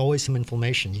damage. There's always some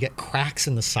inflammation. You get cracks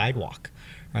in the sidewalk,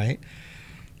 right?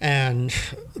 And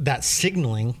that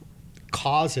signaling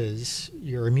causes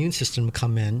your immune system to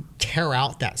come in, tear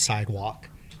out that sidewalk,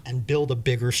 and build a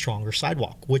bigger, stronger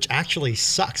sidewalk, which actually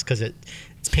sucks because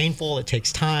it's painful. It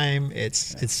takes time.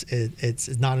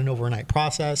 It's not an overnight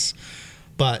process.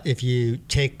 But if you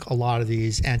take a lot of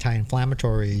these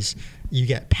anti-inflammatories, you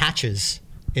get patches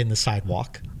in the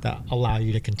sidewalk that allow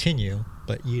you to continue,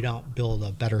 but you don't build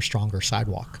a better, stronger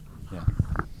sidewalk. Yeah.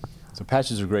 So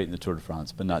patches are great in the Tour de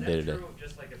France, but not day to day. Is that true of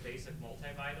just like a basic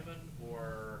multivitamin,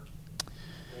 or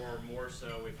more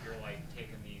so if you're like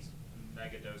taking these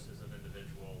mega doses of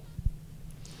individual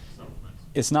supplements?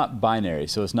 It's not binary,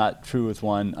 so it's not true with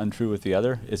one, untrue with the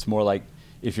other. It's more like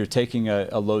if you're taking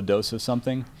a low dose of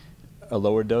something, a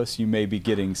lower dose, you may be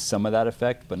getting some of that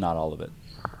effect, but not all of it.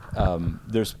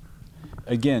 There's,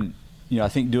 again, I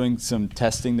think doing some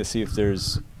testing to see if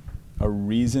there's a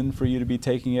reason for you to be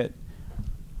taking it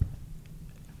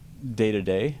day to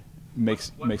day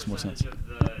makes more sense. What percentage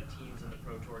of the teams in the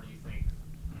Pro Tour do you think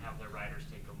have their riders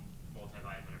take a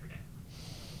multivitamin every day?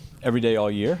 Every day all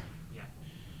year? Yeah.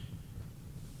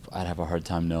 I'd have a hard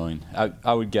time knowing.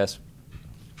 I would guess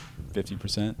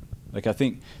 50%. Like, I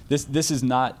think this is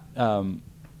not, in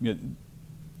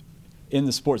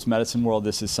the sports medicine world,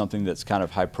 this is something that's kind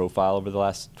of high profile over the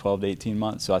last 12 to 18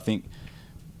 months. So I think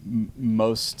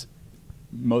most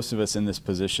of us in this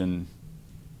position,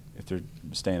 if they're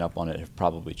staying up on it, have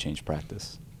probably changed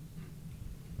practice.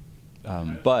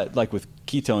 But like with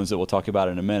ketones that we'll talk about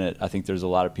in a minute, I think there's a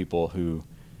lot of people who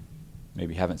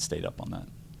maybe haven't stayed up on that.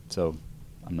 So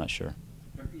I'm not sure.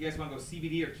 You guys want to go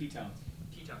CBD or ketones?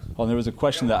 Ketones. Well, there was a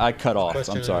question that I cut off.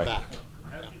 Question I'm in sorry. the back.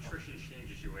 As nutrition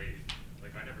changes, you age.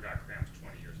 Like, I never got cramps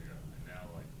 20 years ago, and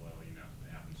now,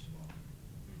 it happens as well.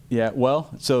 Yeah, well,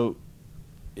 so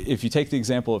if you take the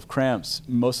example of cramps,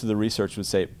 most of the research would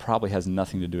say it probably has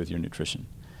nothing to do with your nutrition.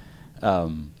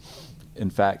 In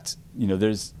fact,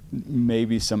 there's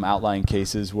maybe some outlying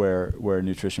cases where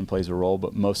nutrition plays a role,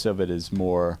 but most of it is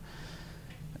more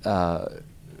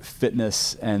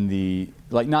fitness and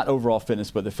not overall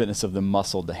fitness, but the fitness of the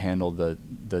muscle to handle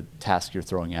the task you're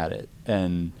throwing at it.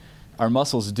 And our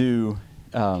muscles do,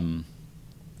 I don't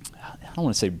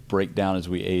want to say break down as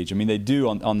we age. I mean, they do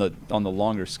on the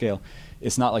longer scale.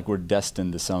 It's not like we're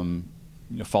destined to some,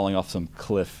 falling off some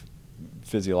cliff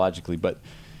physiologically, but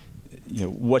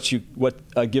what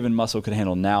a given muscle could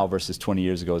handle now versus 20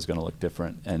 years ago is going to look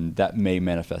different, and that may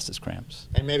manifest as cramps.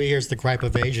 And maybe here's the gripe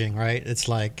of aging, right? It's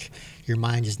like your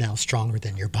mind is now stronger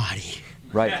than your body.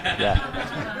 Right,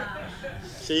 yeah.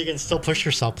 So you can still push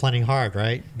yourself plenty hard,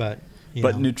 right? But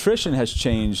nutrition has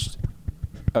changed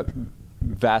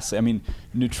vastly. I mean,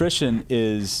 nutrition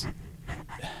is,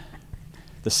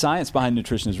 the science behind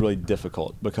nutrition is really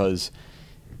difficult because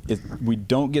we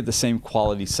don't get the same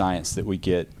quality science that we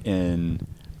get in,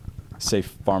 say,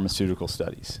 pharmaceutical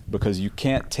studies, because you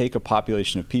can't take a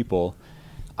population of people,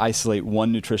 isolate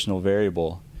one nutritional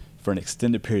variable for an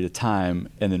extended period of time,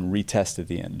 and then retest at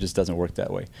the end. It just doesn't work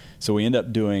that way. So we end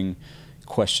up doing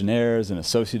questionnaires and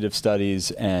associative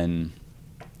studies and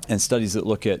studies that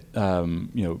look at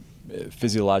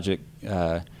physiologic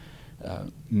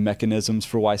mechanisms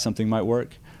for why something might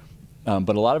work.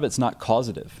 But a lot of it's not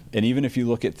causative. And even if you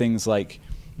look at things like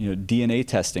DNA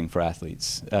testing for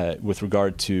athletes with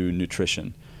regard to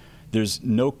nutrition, there's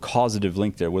no causative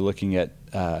link there. We're looking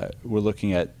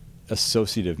at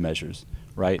associative measures,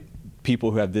 right?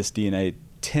 People who have this DNA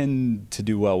tend to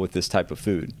do well with this type of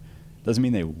food. Doesn't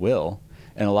mean they will.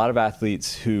 And a lot of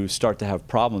athletes who start to have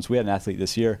problems, we had an athlete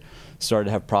this year, started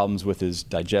to have problems with his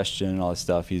digestion and all this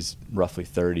stuff. He's roughly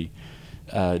 30.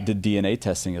 Did DNA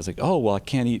testing. I was like, oh, well, I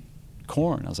can't eat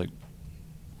corn. I was like,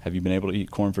 have you been able to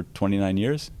eat corn for 29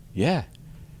 years? yeah,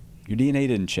 your DNA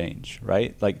didn't change,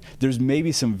 right? Like there's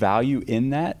maybe some value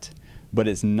in that, but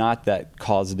it's not that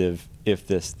causative, if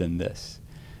this, then this.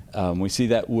 We see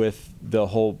that with the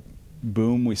whole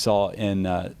boom we saw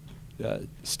in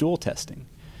stool testing.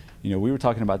 We were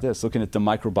talking about this, looking at the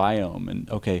microbiome, and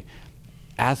okay,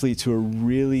 athletes who are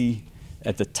really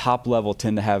at the top level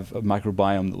tend to have a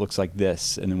microbiome that looks like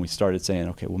this, and then we started saying,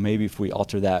 okay, well maybe if we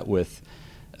alter that with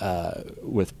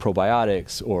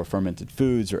probiotics or fermented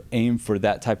foods, or aim for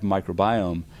that type of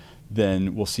microbiome,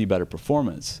 then we'll see better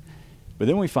performance. But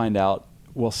then we find out,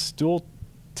 well, stool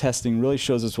testing really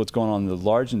shows us what's going on in the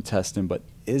large intestine, but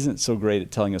isn't so great at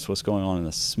telling us what's going on in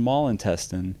the small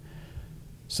intestine.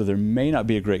 So there may not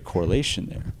be a great correlation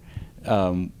there.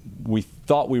 We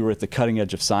thought we were at the cutting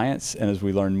edge of science, and as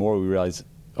we learned more, we realized,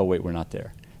 oh wait, we're not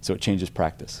there. So it changes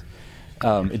practice.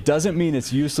 It doesn't mean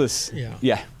it's useless.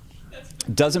 Yeah.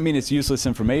 It doesn't mean it's useless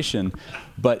information,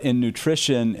 but in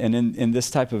nutrition and in this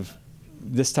type of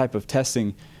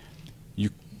testing,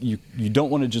 you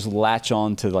don't want to just latch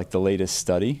on to like the latest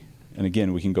study. And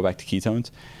again, we can go back to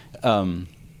ketones,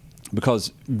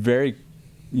 because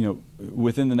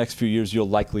within the next few years, you'll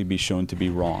likely be shown to be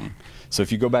wrong. So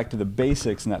if you go back to the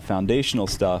basics and that foundational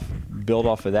stuff, build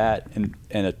off of that,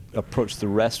 and approach the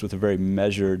rest with a very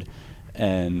measured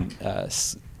and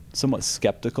somewhat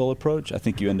skeptical approach, I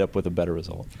think you end up with a better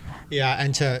result. Yeah,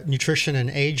 and to nutrition and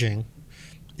aging,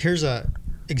 here's a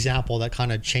example that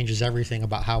kind of changes everything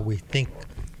about how we think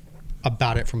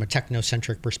about it from a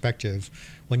technocentric perspective.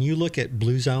 When you look at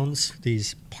blue zones,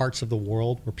 these parts of the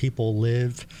world where people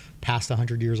live past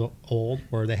 100 years old,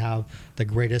 where they have the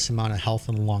greatest amount of health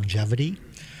and longevity,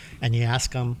 and you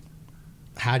ask them,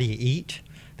 how do you eat?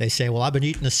 They say, well, I've been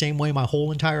eating the same way my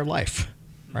whole entire life,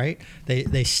 right?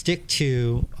 They stick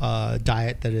to a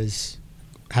diet that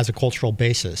has a cultural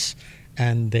basis,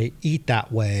 and they eat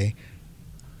that way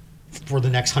for the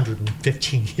next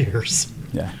 115 years.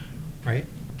 Yeah. Right?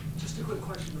 Just a quick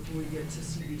question before we get to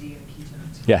CBD and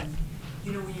ketones. Yeah.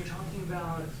 When you're talking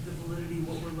about the validity,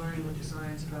 what we're learning with the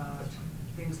science about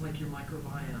things like your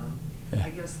microbiome, yeah. I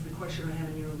guess the question I had,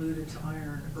 and you alluded to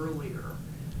iron earlier,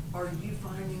 are you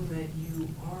finding that you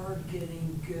are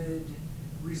getting good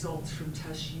results from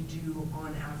tests you do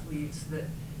on athletes that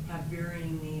have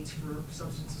varying needs for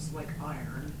substances like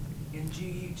iron? And do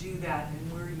you do that,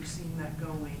 and where are you seeing that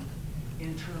going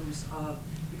in terms of,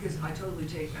 because I totally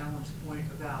take Alan's point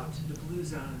about the blue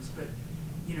zones, but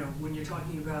when you're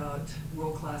talking about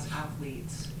world-class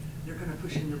athletes, they're kind of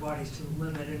pushing their bodies to the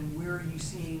limit, and where are you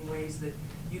seeing ways that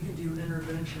you can do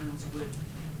interventions with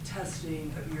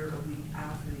testing of your elite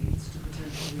athletes to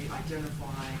potentially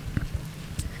identify,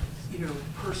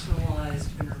 personalized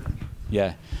intervention?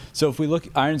 Yeah. So if we look,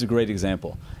 iron's a great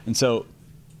example. And so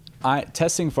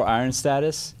testing for iron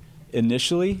status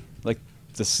initially, like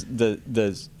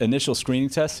the initial screening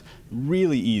test,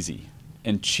 really easy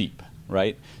and cheap,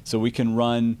 right? So we can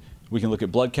look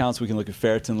at blood counts, we can look at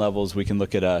ferritin levels, we can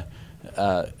look at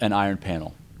an iron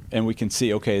panel, and we can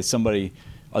see, okay,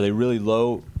 are they really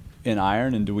low in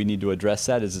iron, and do we need to address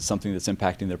that? Is it something that's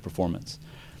impacting their performance?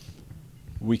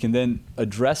 We can then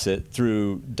address it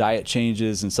through diet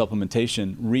changes and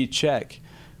supplementation, recheck.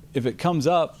 If it comes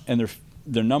up and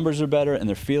their numbers are better and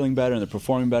they're feeling better and they're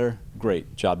performing better,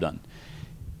 great, job done.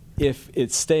 If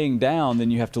it's staying down,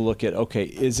 then you have to look at, okay,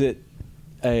 is it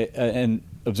an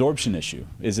absorption issue?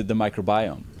 Is it the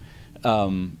microbiome?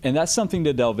 And that's something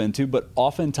to delve into, but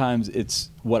oftentimes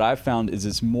what I've found is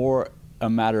it's more a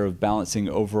matter of balancing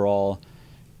overall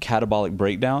catabolic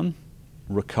breakdown,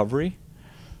 recovery,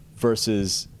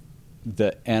 versus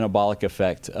the anabolic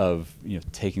effect of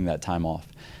taking that time off.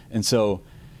 And so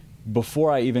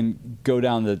before I even go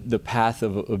down the path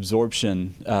of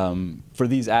absorption, for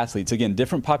these athletes, again,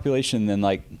 different population than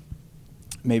like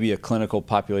maybe a clinical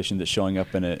population that's showing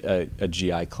up in a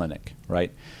GI clinic,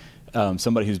 right?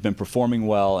 Somebody who's been performing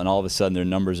well and all of a sudden their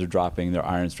numbers are dropping, their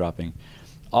iron's dropping.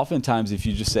 Oftentimes if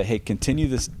you just say, hey, continue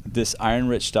this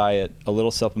iron-rich diet, a little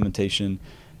supplementation,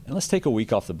 and let's take a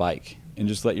week off the bike and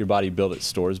just let your body build its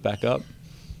stores back up,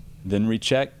 then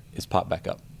recheck, it's popped back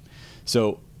up.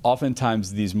 So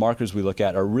oftentimes these markers we look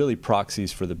at are really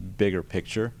proxies for the bigger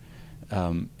picture.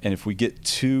 And if we get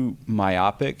too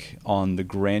myopic on the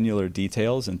granular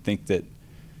details and think that,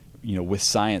 with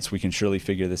science we can surely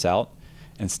figure this out,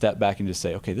 and step back and just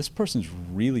say, okay, this person's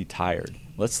really tired.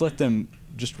 Let's let them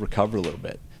just recover a little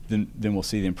bit. Then we'll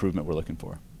see the improvement we're looking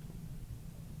for.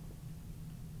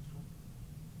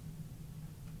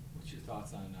 What's your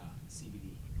thoughts on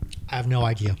CBD? I have no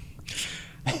idea.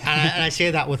 And I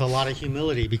say that with a lot of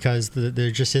humility because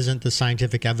there just isn't the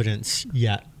scientific evidence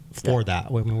yet for that.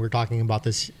 When we were talking about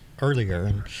this earlier.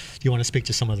 And do you want to speak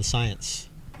to some of the science?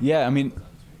 Yeah, I mean,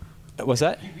 what's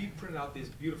that? You printed out these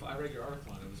beautiful. I read your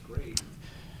article and it was great.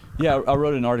 Yeah, I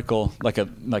wrote an article, like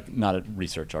not a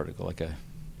research article,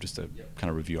 just a kind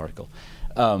of review article.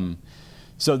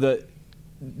 So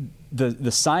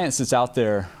the science that's out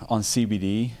there on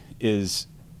CBD is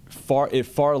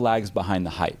far lags behind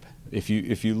the hype. If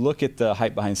you look at the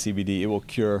hype behind CBD, it will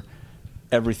cure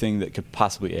everything that could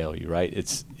possibly ail you, right?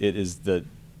 It is the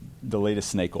latest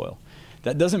snake oil.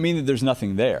 That doesn't mean that there's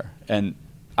nothing there, and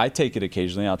I take it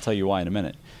occasionally. I'll tell you why in a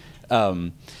minute.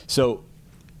 So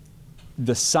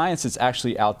the science that's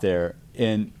actually out there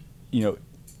in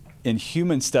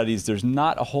human studies, there's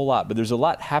not a whole lot, but there's a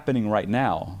lot happening right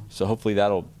now. So hopefully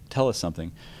that'll tell us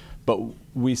something. But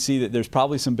we see that there's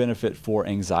probably some benefit for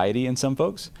anxiety in some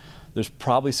folks. There's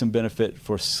probably some benefit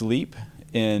for sleep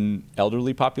in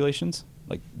elderly populations.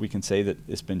 Like we can say that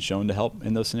it's been shown to help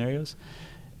in those scenarios.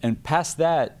 And past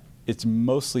that, it's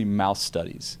mostly mouse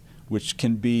studies, which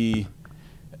can be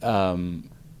Did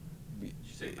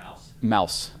you say mouse?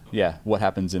 Mouse, yeah, what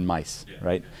happens in mice, Yeah.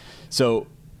 right? So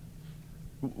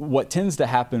what tends to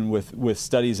happen with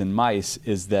studies in mice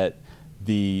is that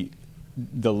the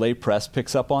lay press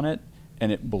picks up on it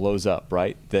and it blows up,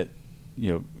 right? That,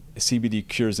 CBD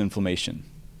cures inflammation.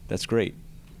 That's great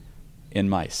in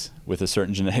mice with a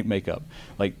certain genetic makeup.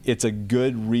 Like, it's a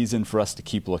good reason for us to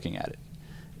keep looking at it.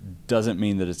 Doesn't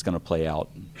mean that it's going to play out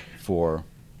for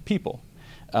people.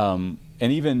 And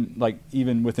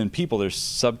even within people, there's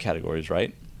subcategories,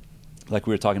 right? Like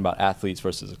we were talking about athletes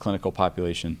versus a clinical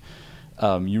population.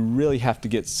 You really have to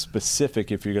get specific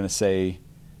if you're going to say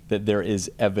that there is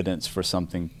evidence for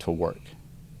something to work.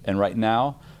 And right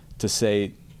now, to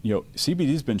say,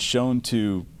 CBD has been shown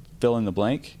to fill in the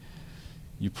blank,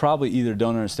 you probably either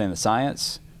don't understand the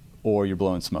science or you're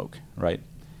blowing smoke, right?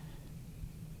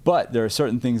 But there are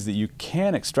certain things that you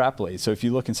can extrapolate. So if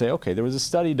you look and say, okay, there was a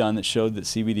study done that showed that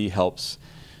CBD helps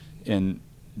in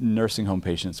nursing home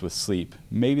patients with sleep.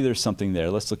 Maybe there's something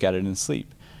there. Let's look at it in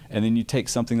sleep. And then you take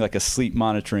something like a sleep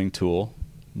monitoring tool,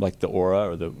 like the Aura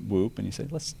or the Whoop, and you say,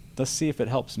 let's see if it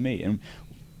helps me. And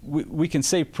we can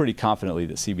say pretty confidently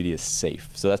that CBD is safe.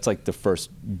 So that's like the first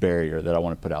barrier that I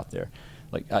want to put out there.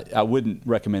 Like I wouldn't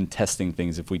recommend testing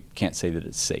things if we can't say that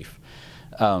it's safe.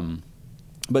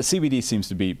 But CBD seems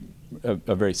to be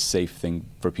a very safe thing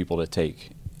for people to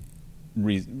take.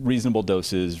 Reasonable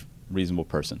doses, reasonable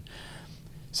person.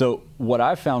 So what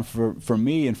I've found for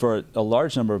me and for a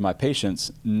large number of my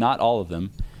patients, not all of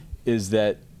them, is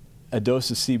that a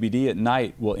dose of CBD at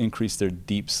night will increase their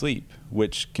deep sleep,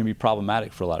 which can be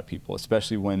problematic for a lot of people,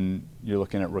 especially when you're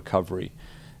looking at recovery.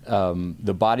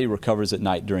 The body recovers at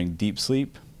night during deep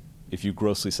sleep, if you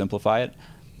grossly simplify it,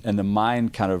 and the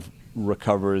mind kind of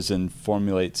recovers and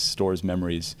stores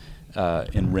memories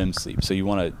in REM sleep. So you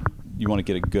want to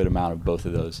get a good amount of both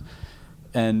of those.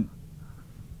 And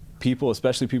people,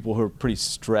 especially people who are pretty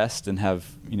stressed and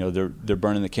have, they're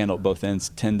burning the candle at both ends,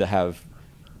 tend to have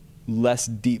less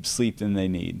deep sleep than they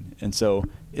need. And so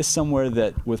it's somewhere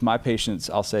that with my patients,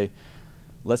 I'll say,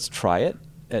 let's try it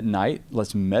at night.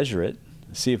 Let's measure it,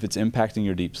 see if it's impacting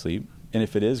your deep sleep. And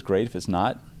if it is, great. If it's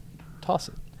not, toss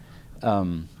it.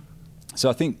 So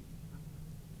I think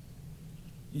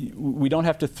we don't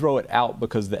have to throw it out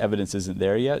because the evidence isn't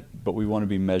there yet, but we want to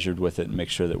be measured with it and make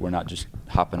sure that we're not just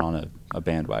hopping on a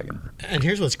bandwagon. And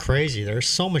here's what's crazy. There's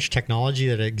so much technology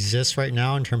that exists right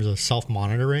now in terms of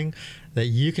self-monitoring that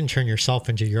you can turn yourself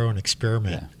into your own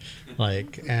experiment. Yeah.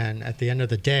 And at the end of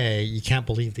the day, you can't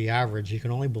believe the average. You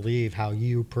can only believe how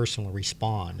you personally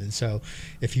respond. And so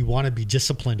if you want to be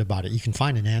disciplined about it, you can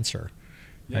find an answer,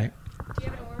 right? Do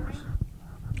you have an Oura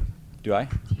ring? Do I?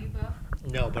 Do you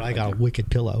both? No, but I got a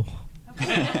wicked pillow. So I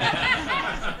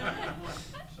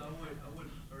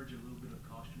would urge a little bit of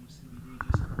caution with CBD.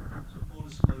 Just so full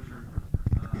disclosure,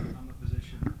 I'm a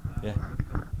physician. I have a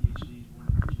couple PhDs, one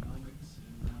in genomics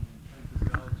and one in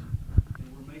physiology.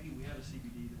 And we have a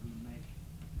CBD that we make.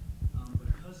 But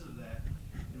because of that,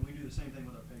 and we do the same thing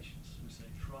with our patients. We say,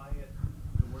 try it.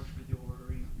 If it works with your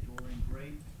ordering,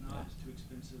 great. If not, it's too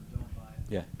expensive, don't buy it.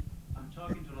 Yeah. I'm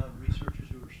talking to a lot of researchers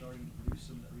who are starting to produce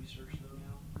some of that research though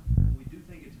now. We do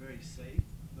think it's very safe,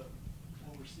 but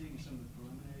what we're seeing in some of the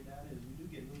preliminary data is we do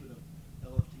get a little bit of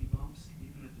LFT bumps,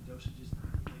 even at the dosages that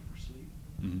we take for sleep,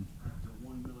 like the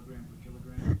 1 milligram per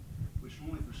kilogram, which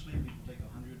normally for sleep people take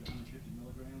 100 to 150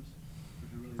 milligrams,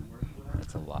 which are really working well.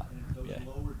 That's a lot. And if those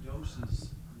lower doses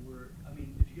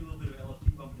if you get a little bit of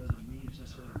LFT bump, it doesn't mean it's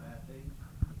necessarily a bad thing.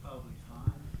 It's probably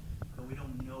fine, but we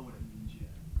don't know what it means yet.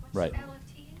 Right.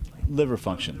 LFT? Liver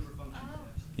function. Liver function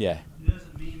test. Yeah. It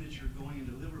doesn't mean that you're going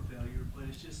into liver failure, but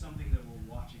it's just something that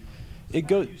we're watching. It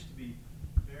goes. Used to be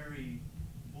very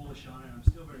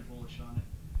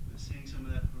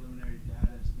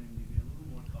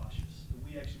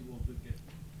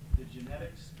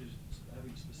affects, because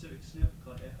having specific SNP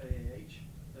called FAAH,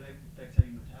 that affects how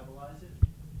you metabolize it,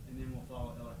 and then we'll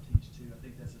follow LFTs too. I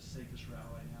think that's the safest route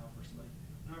right now for somebody.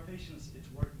 And our patients, it's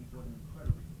working for them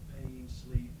incredibly for pain,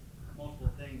 sleep,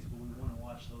 multiple things, but we want to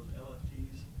watch those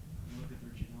LFTs and look at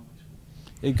their genomics.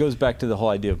 It goes back to the whole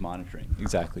idea of monitoring,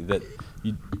 exactly, that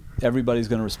everybody's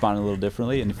going to respond a little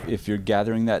differently, and if you're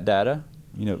gathering that data,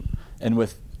 and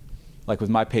with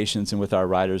my patients and with our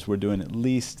riders, we're doing at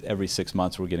least every 6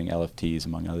 months we're getting LFTs,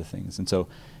 among other things. And so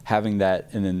having that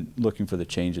and then looking for the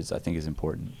changes, I think, is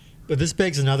important. But this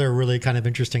begs another really kind of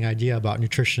interesting idea about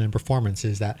nutrition and performance,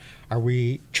 is that are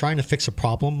we trying to fix a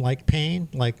problem like pain,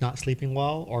 like not sleeping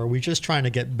well, or are we just trying to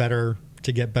get better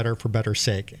for better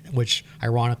sake, which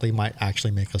ironically might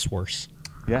actually make us worse?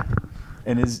 Yeah.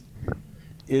 And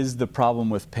is the problem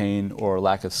with pain or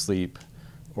lack of sleep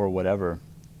or whatever,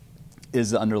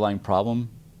 is the underlying problem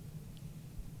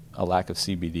a lack of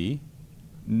CBD?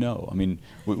 No. I mean,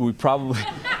 we probably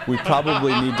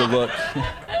need to look.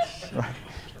 Right.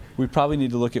 We probably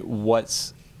need to look at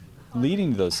what's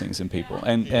leading to those things in people.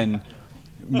 And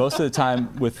most of the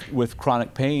time with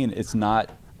chronic pain, it's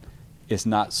not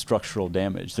structural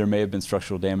damage. There may have been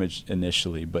structural damage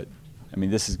initially, but I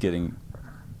mean, this is getting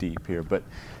deep here. But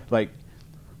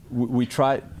we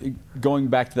try, going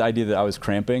back to the idea that I was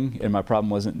cramping and my problem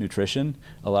wasn't nutrition,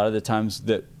 a lot of the things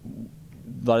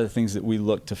that we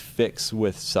look to fix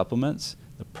with supplements,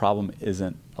 the problem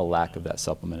isn't a lack of that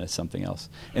supplement, it's something else.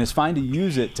 And it's fine to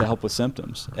use it to help with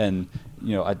symptoms. And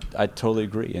I totally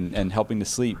agree. And helping to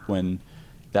sleep when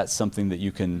that's something that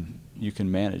you can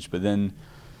manage. But then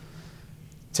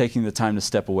taking the time to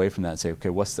step away from that and say, okay,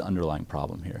 what's the underlying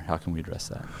problem here? How can we address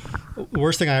that? The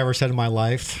worst thing I ever said in my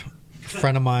life, a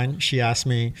friend of mine, she asked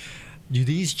me, do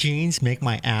these jeans make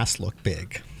my ass look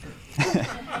big?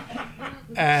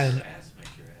 And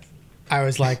I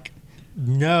was like,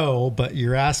 no, but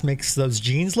your ass makes those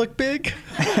jeans look big?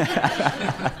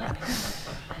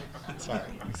 Sorry.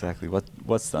 Exactly.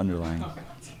 What's the underlying?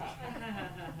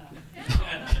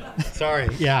 Sorry.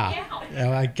 Yeah.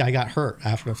 I got hurt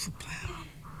after.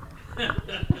 It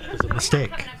was a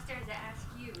mistake.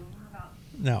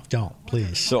 No, don't,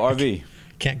 please. So RV.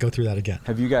 Can't go through that again.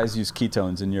 Have you guys used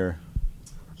ketones in your?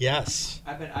 Yes.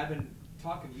 I've been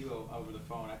talking to you over the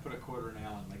phone. I put a quarter in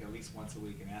Alan at least once a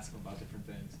week and ask him about different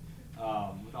things.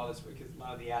 With all this, because a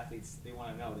lot of the athletes, they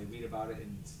want to know. They read about it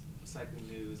in cycling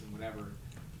news and whatever.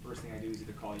 First thing I do is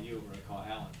either call you or I call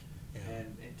Alan,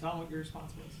 and tell him what your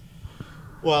response was.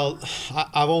 Well,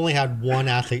 I've only had one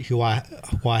athlete who I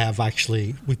have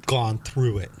actually, we've gone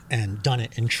through it and done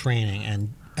it in training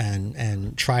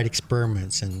and tried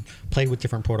experiments and played with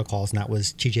different protocols, and that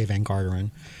was TJ Van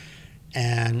Garderen.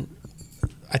 And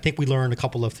I think we learned a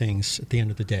couple of things at the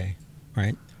end of the day,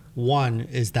 right? One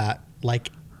is that, like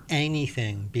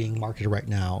anything being marketed right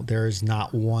now, there is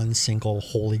not one single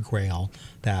holy grail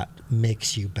that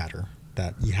makes you better.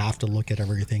 That you have to look at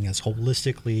everything as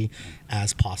holistically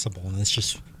as possible. And it's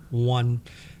just one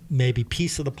maybe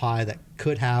piece of the pie that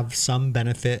could have some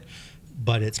benefit,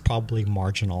 but it's probably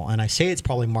marginal. And I say it's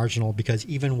probably marginal because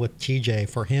even with TJ,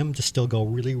 for him to still go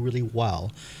really, really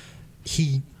well,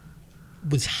 he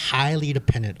was highly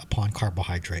dependent upon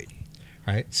carbohydrate.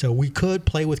 Right? So we could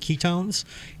play with ketones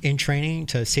in training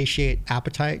to satiate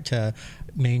appetite, to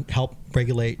help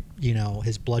regulate,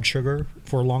 his blood sugar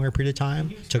for a longer period of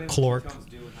time, to caloric.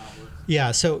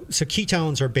 Yeah, so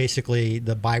ketones are basically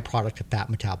the byproduct of fat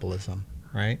metabolism,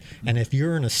 right? Mm-hmm. And if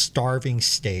you're in a starving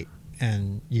state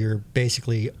and you're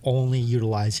basically only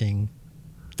utilizing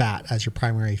fat as your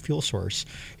primary fuel source,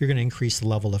 you're going to increase the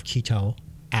level of keto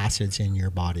acids in your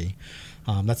body.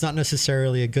 That's not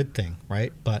necessarily a good thing,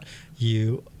 right? But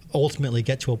you ultimately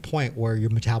get to a point where your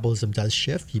metabolism does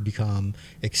shift. You become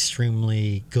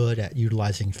extremely good at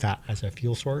utilizing fat as a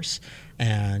fuel source,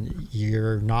 and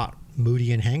you're not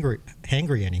moody and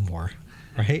hangry anymore,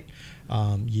 right?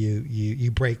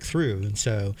 You break through, and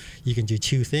so you can do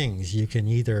two things. You can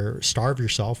either starve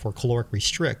yourself or caloric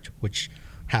restrict, which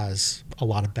has a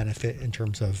lot of benefit in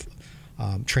terms of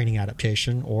training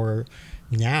adaptation, or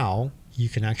now you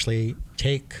can actually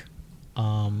take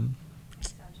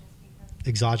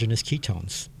exogenous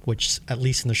ketones, which at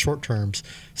least in the short terms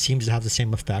seems to have the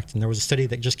same effect. And there was a study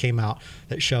that just came out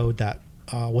that showed that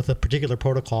with a particular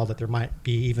protocol that there might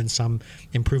be even some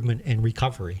improvement in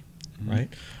recovery, mm-hmm. right?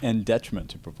 And detriment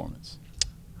to performance.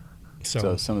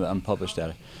 So some of the unpublished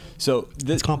data. So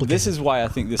this is why I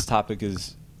think this topic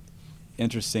is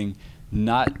interesting,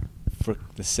 not for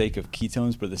the sake of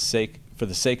ketones, but for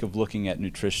the sake of looking at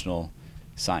nutritional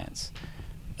science.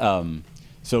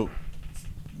 So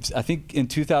I think in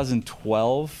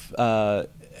 2012,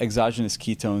 exogenous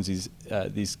ketones,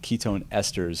 these ketone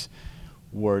esters,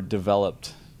 were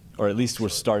developed, or at least were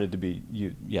started to be.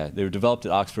 They were developed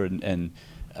at Oxford, and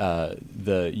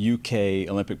the UK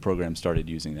Olympic program started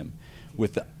using them,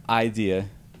 with the idea.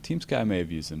 Team Sky may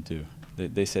have used them too.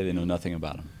 They say they know nothing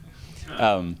about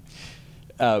them,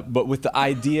 but with the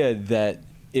idea that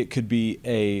it could be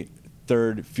a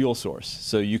third fuel source.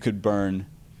 So you could burn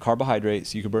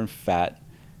carbohydrates, you could burn fat,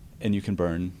 and you can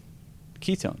burn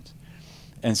ketones.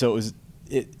 And so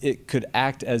it could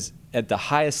act as, at the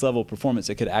highest level of performance,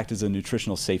 it could act as a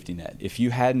nutritional safety net. If you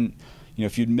hadn't,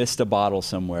 if you'd missed a bottle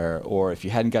somewhere, or if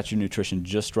you hadn't got your nutrition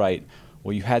just right,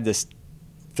 well, you had this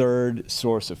third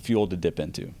source of fuel to dip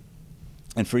into.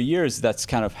 And for years, that's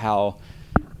kind of how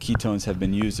ketones have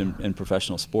been used in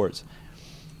professional sports.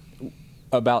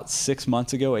 About 8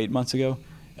 months ago,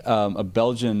 a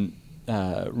Belgian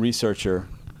researcher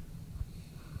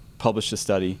published a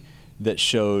study that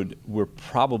showed we're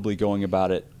probably going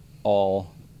about it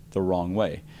all the wrong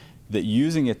way. That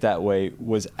using it that way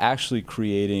was actually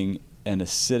creating an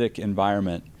acidic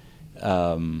environment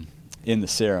in the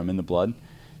serum, in the blood,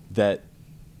 that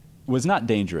was not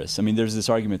dangerous. I mean, there's this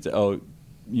argument that,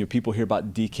 people hear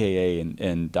about DKA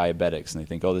and diabetics, and they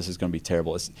think, this is going to be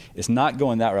terrible. It's not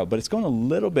going that route, but it's going a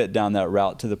little bit down that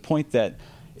route, to the point that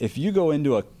if you go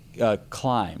into a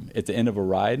climb at the end of a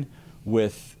ride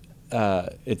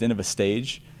at the end of a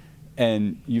stage,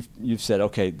 and you've said,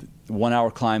 okay, the 1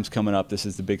 hour climb's coming up, this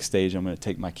is the big stage, I'm going to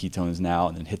take my ketones now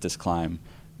and then hit this climb.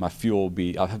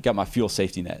 I've got my fuel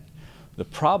safety net. The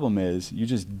problem is you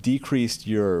just decreased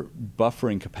your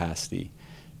buffering capacity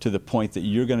to the point that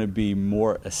you're going to be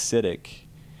more acidic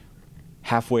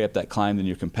halfway up that climb than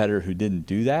your competitor who didn't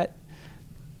do that.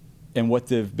 And what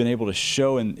they've been able to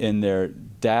show in their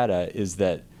data is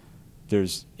that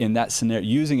in that scenario,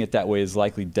 using it that way is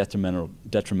likely detrimental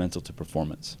to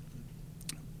performance.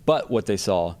 But what they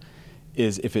saw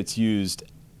is if it's used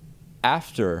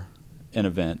after an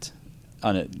event,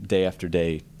 on a day after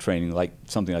day training, like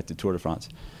something like the Tour de France,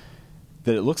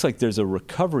 that it looks like there's a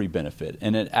recovery benefit,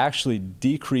 and it actually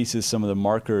decreases some of the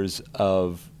markers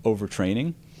of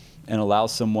overtraining and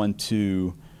allows someone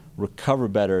to recover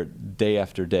better day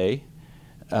after day.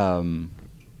 And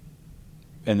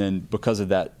then because of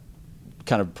that,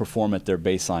 kind of perform at their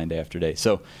baseline day after day.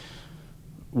 So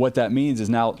what that means is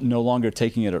now no longer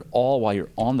taking it at all while you're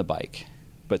on the bike,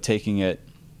 but taking it,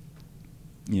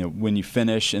 when you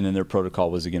finish, and then their protocol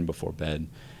was again before bed.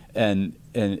 And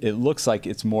it looks like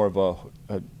it's more of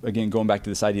again, going back to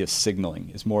this idea of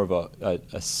signaling, it's more of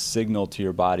a signal to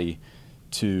your body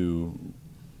to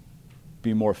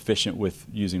be more efficient with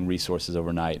using resources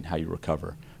overnight and how you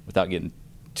recover without getting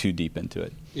too deep into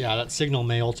it. Yeah, that signal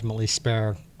may ultimately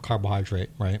spare carbohydrate,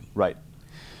 right? Right.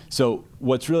 So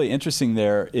what's really interesting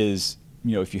there is,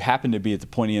 if you happen to be at the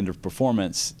pointy end of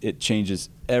performance, it changes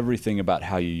everything about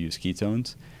how you use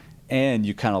ketones. And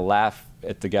you kind of laugh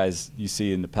at the guys you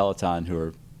see in the Peloton who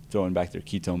are throwing back their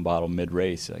ketone bottle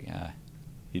mid-race. Like,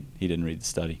 he didn't read the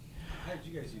study. How did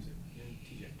you guys use it,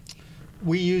 TJ?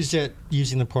 We used it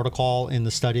using the protocol in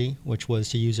the study, which was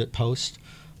to use it post.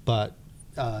 But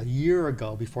a year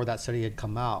ago, before that study had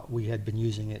come out, we had been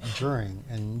using it during.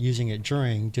 And using it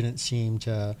during didn't seem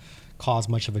to cause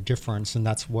much of a difference, and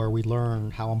that's where we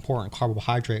learned how important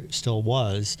carbohydrate still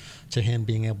was to him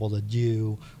being able to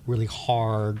do really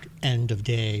hard end of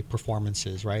day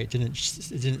performances, right? It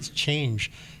didn't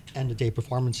change end of day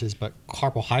performances, but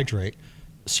carbohydrate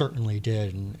certainly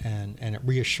did, and it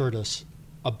reassured us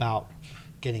about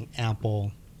getting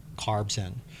ample carbs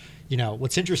in.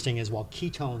 What's interesting is while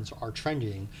ketones are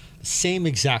trending, the same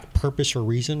exact purpose or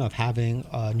reason of having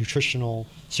a nutritional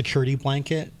security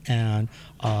blanket and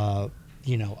a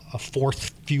fourth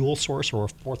fuel source or a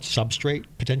fourth substrate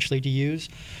potentially to use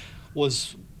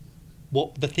was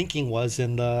what the thinking was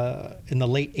in the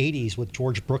late 80s with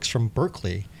George Brooks from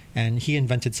Berkeley, and he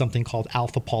invented something called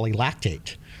alpha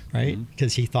polylactate, right?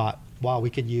 Because he thought, wow, we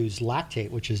could use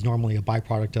lactate, which is normally a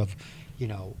byproduct of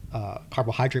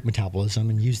carbohydrate metabolism,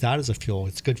 and use that as a fuel.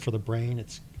 It's good for the brain.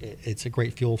 It's a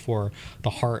great fuel for the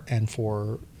heart and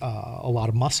for a lot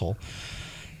of muscle.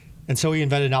 And so he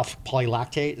invented alpha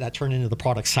polylactate. That turned into the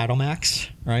product Cytomax,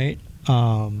 right?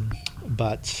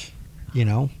 But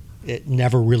it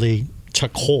never really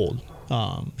took hold,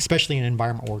 especially in an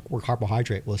environment where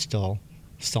carbohydrate was still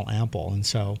ample. And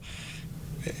so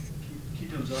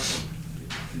ketones also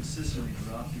consistently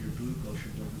drop your glucose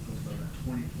by about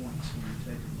 20 points when you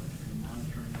take them. If you're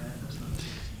monitoring that, that's not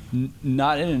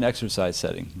Not in an exercise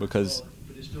setting, because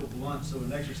but it's still blunt. So in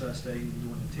an exercise setting, when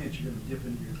you're intense, you're going to dip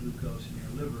into your glucose in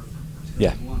your liver. It's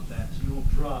going to blunt that, so you won't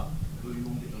drop, but you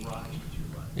won't get the rise that you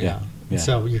like. Yeah. Yeah.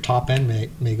 So your top end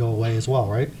may go away as well,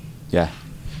 right? Yeah.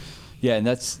 Yeah, and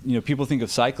that's, people think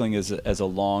of cycling as a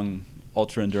long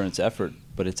ultra endurance effort,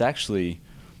 but it's actually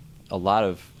a lot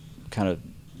of kind of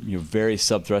very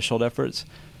sub-threshold efforts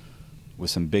with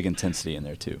some big intensity in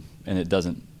there too. And it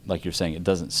doesn't, like you're saying, it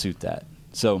doesn't suit that.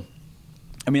 So,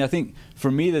 I think for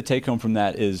me, the take home from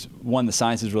that is, one, the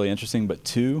science is really interesting, but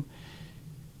two,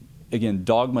 again,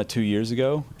 dogma 2 years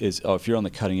ago is, if you're on the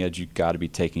cutting edge, you've got to be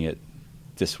taking it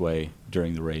this way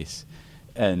during the race.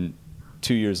 And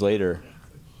 2 years later,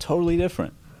 totally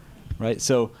different, right?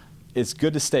 So it's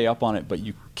good to stay up on it, but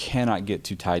you cannot get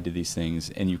too tied to these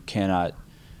things, and you cannot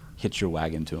hitch your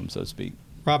wagon to them, so to speak.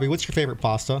 Robbie, what's your favorite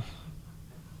pasta?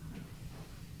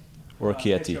 Or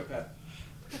chieti.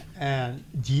 And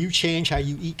do you change how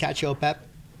you eat cacio e pepe?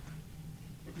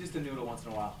 Just a noodle once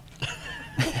in a while.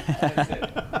 That's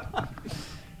it.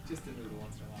 Just a noodle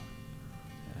once in a while.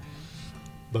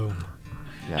 Boom.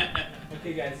 Yeah.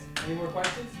 Okay, guys. Any more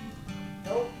questions?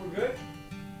 No, we're good.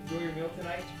 Enjoy your meal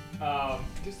tonight.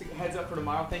 Just a heads up for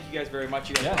tomorrow. Thank you guys very much.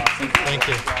 You guys are awesome. Thank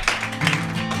you.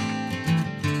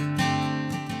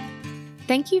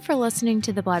 Thank you for listening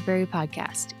to the Blackberry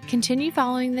Podcast. Continue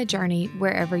following the journey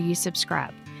wherever you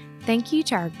subscribe. Thank you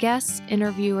to our guests,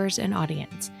 interviewers, and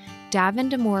audience. Dive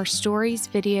into more stories,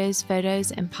 videos,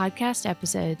 photos, and podcast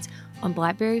episodes on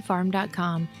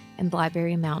blackberryfarm.com and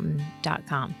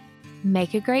blackberrymountain.com.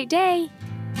 Make a great day!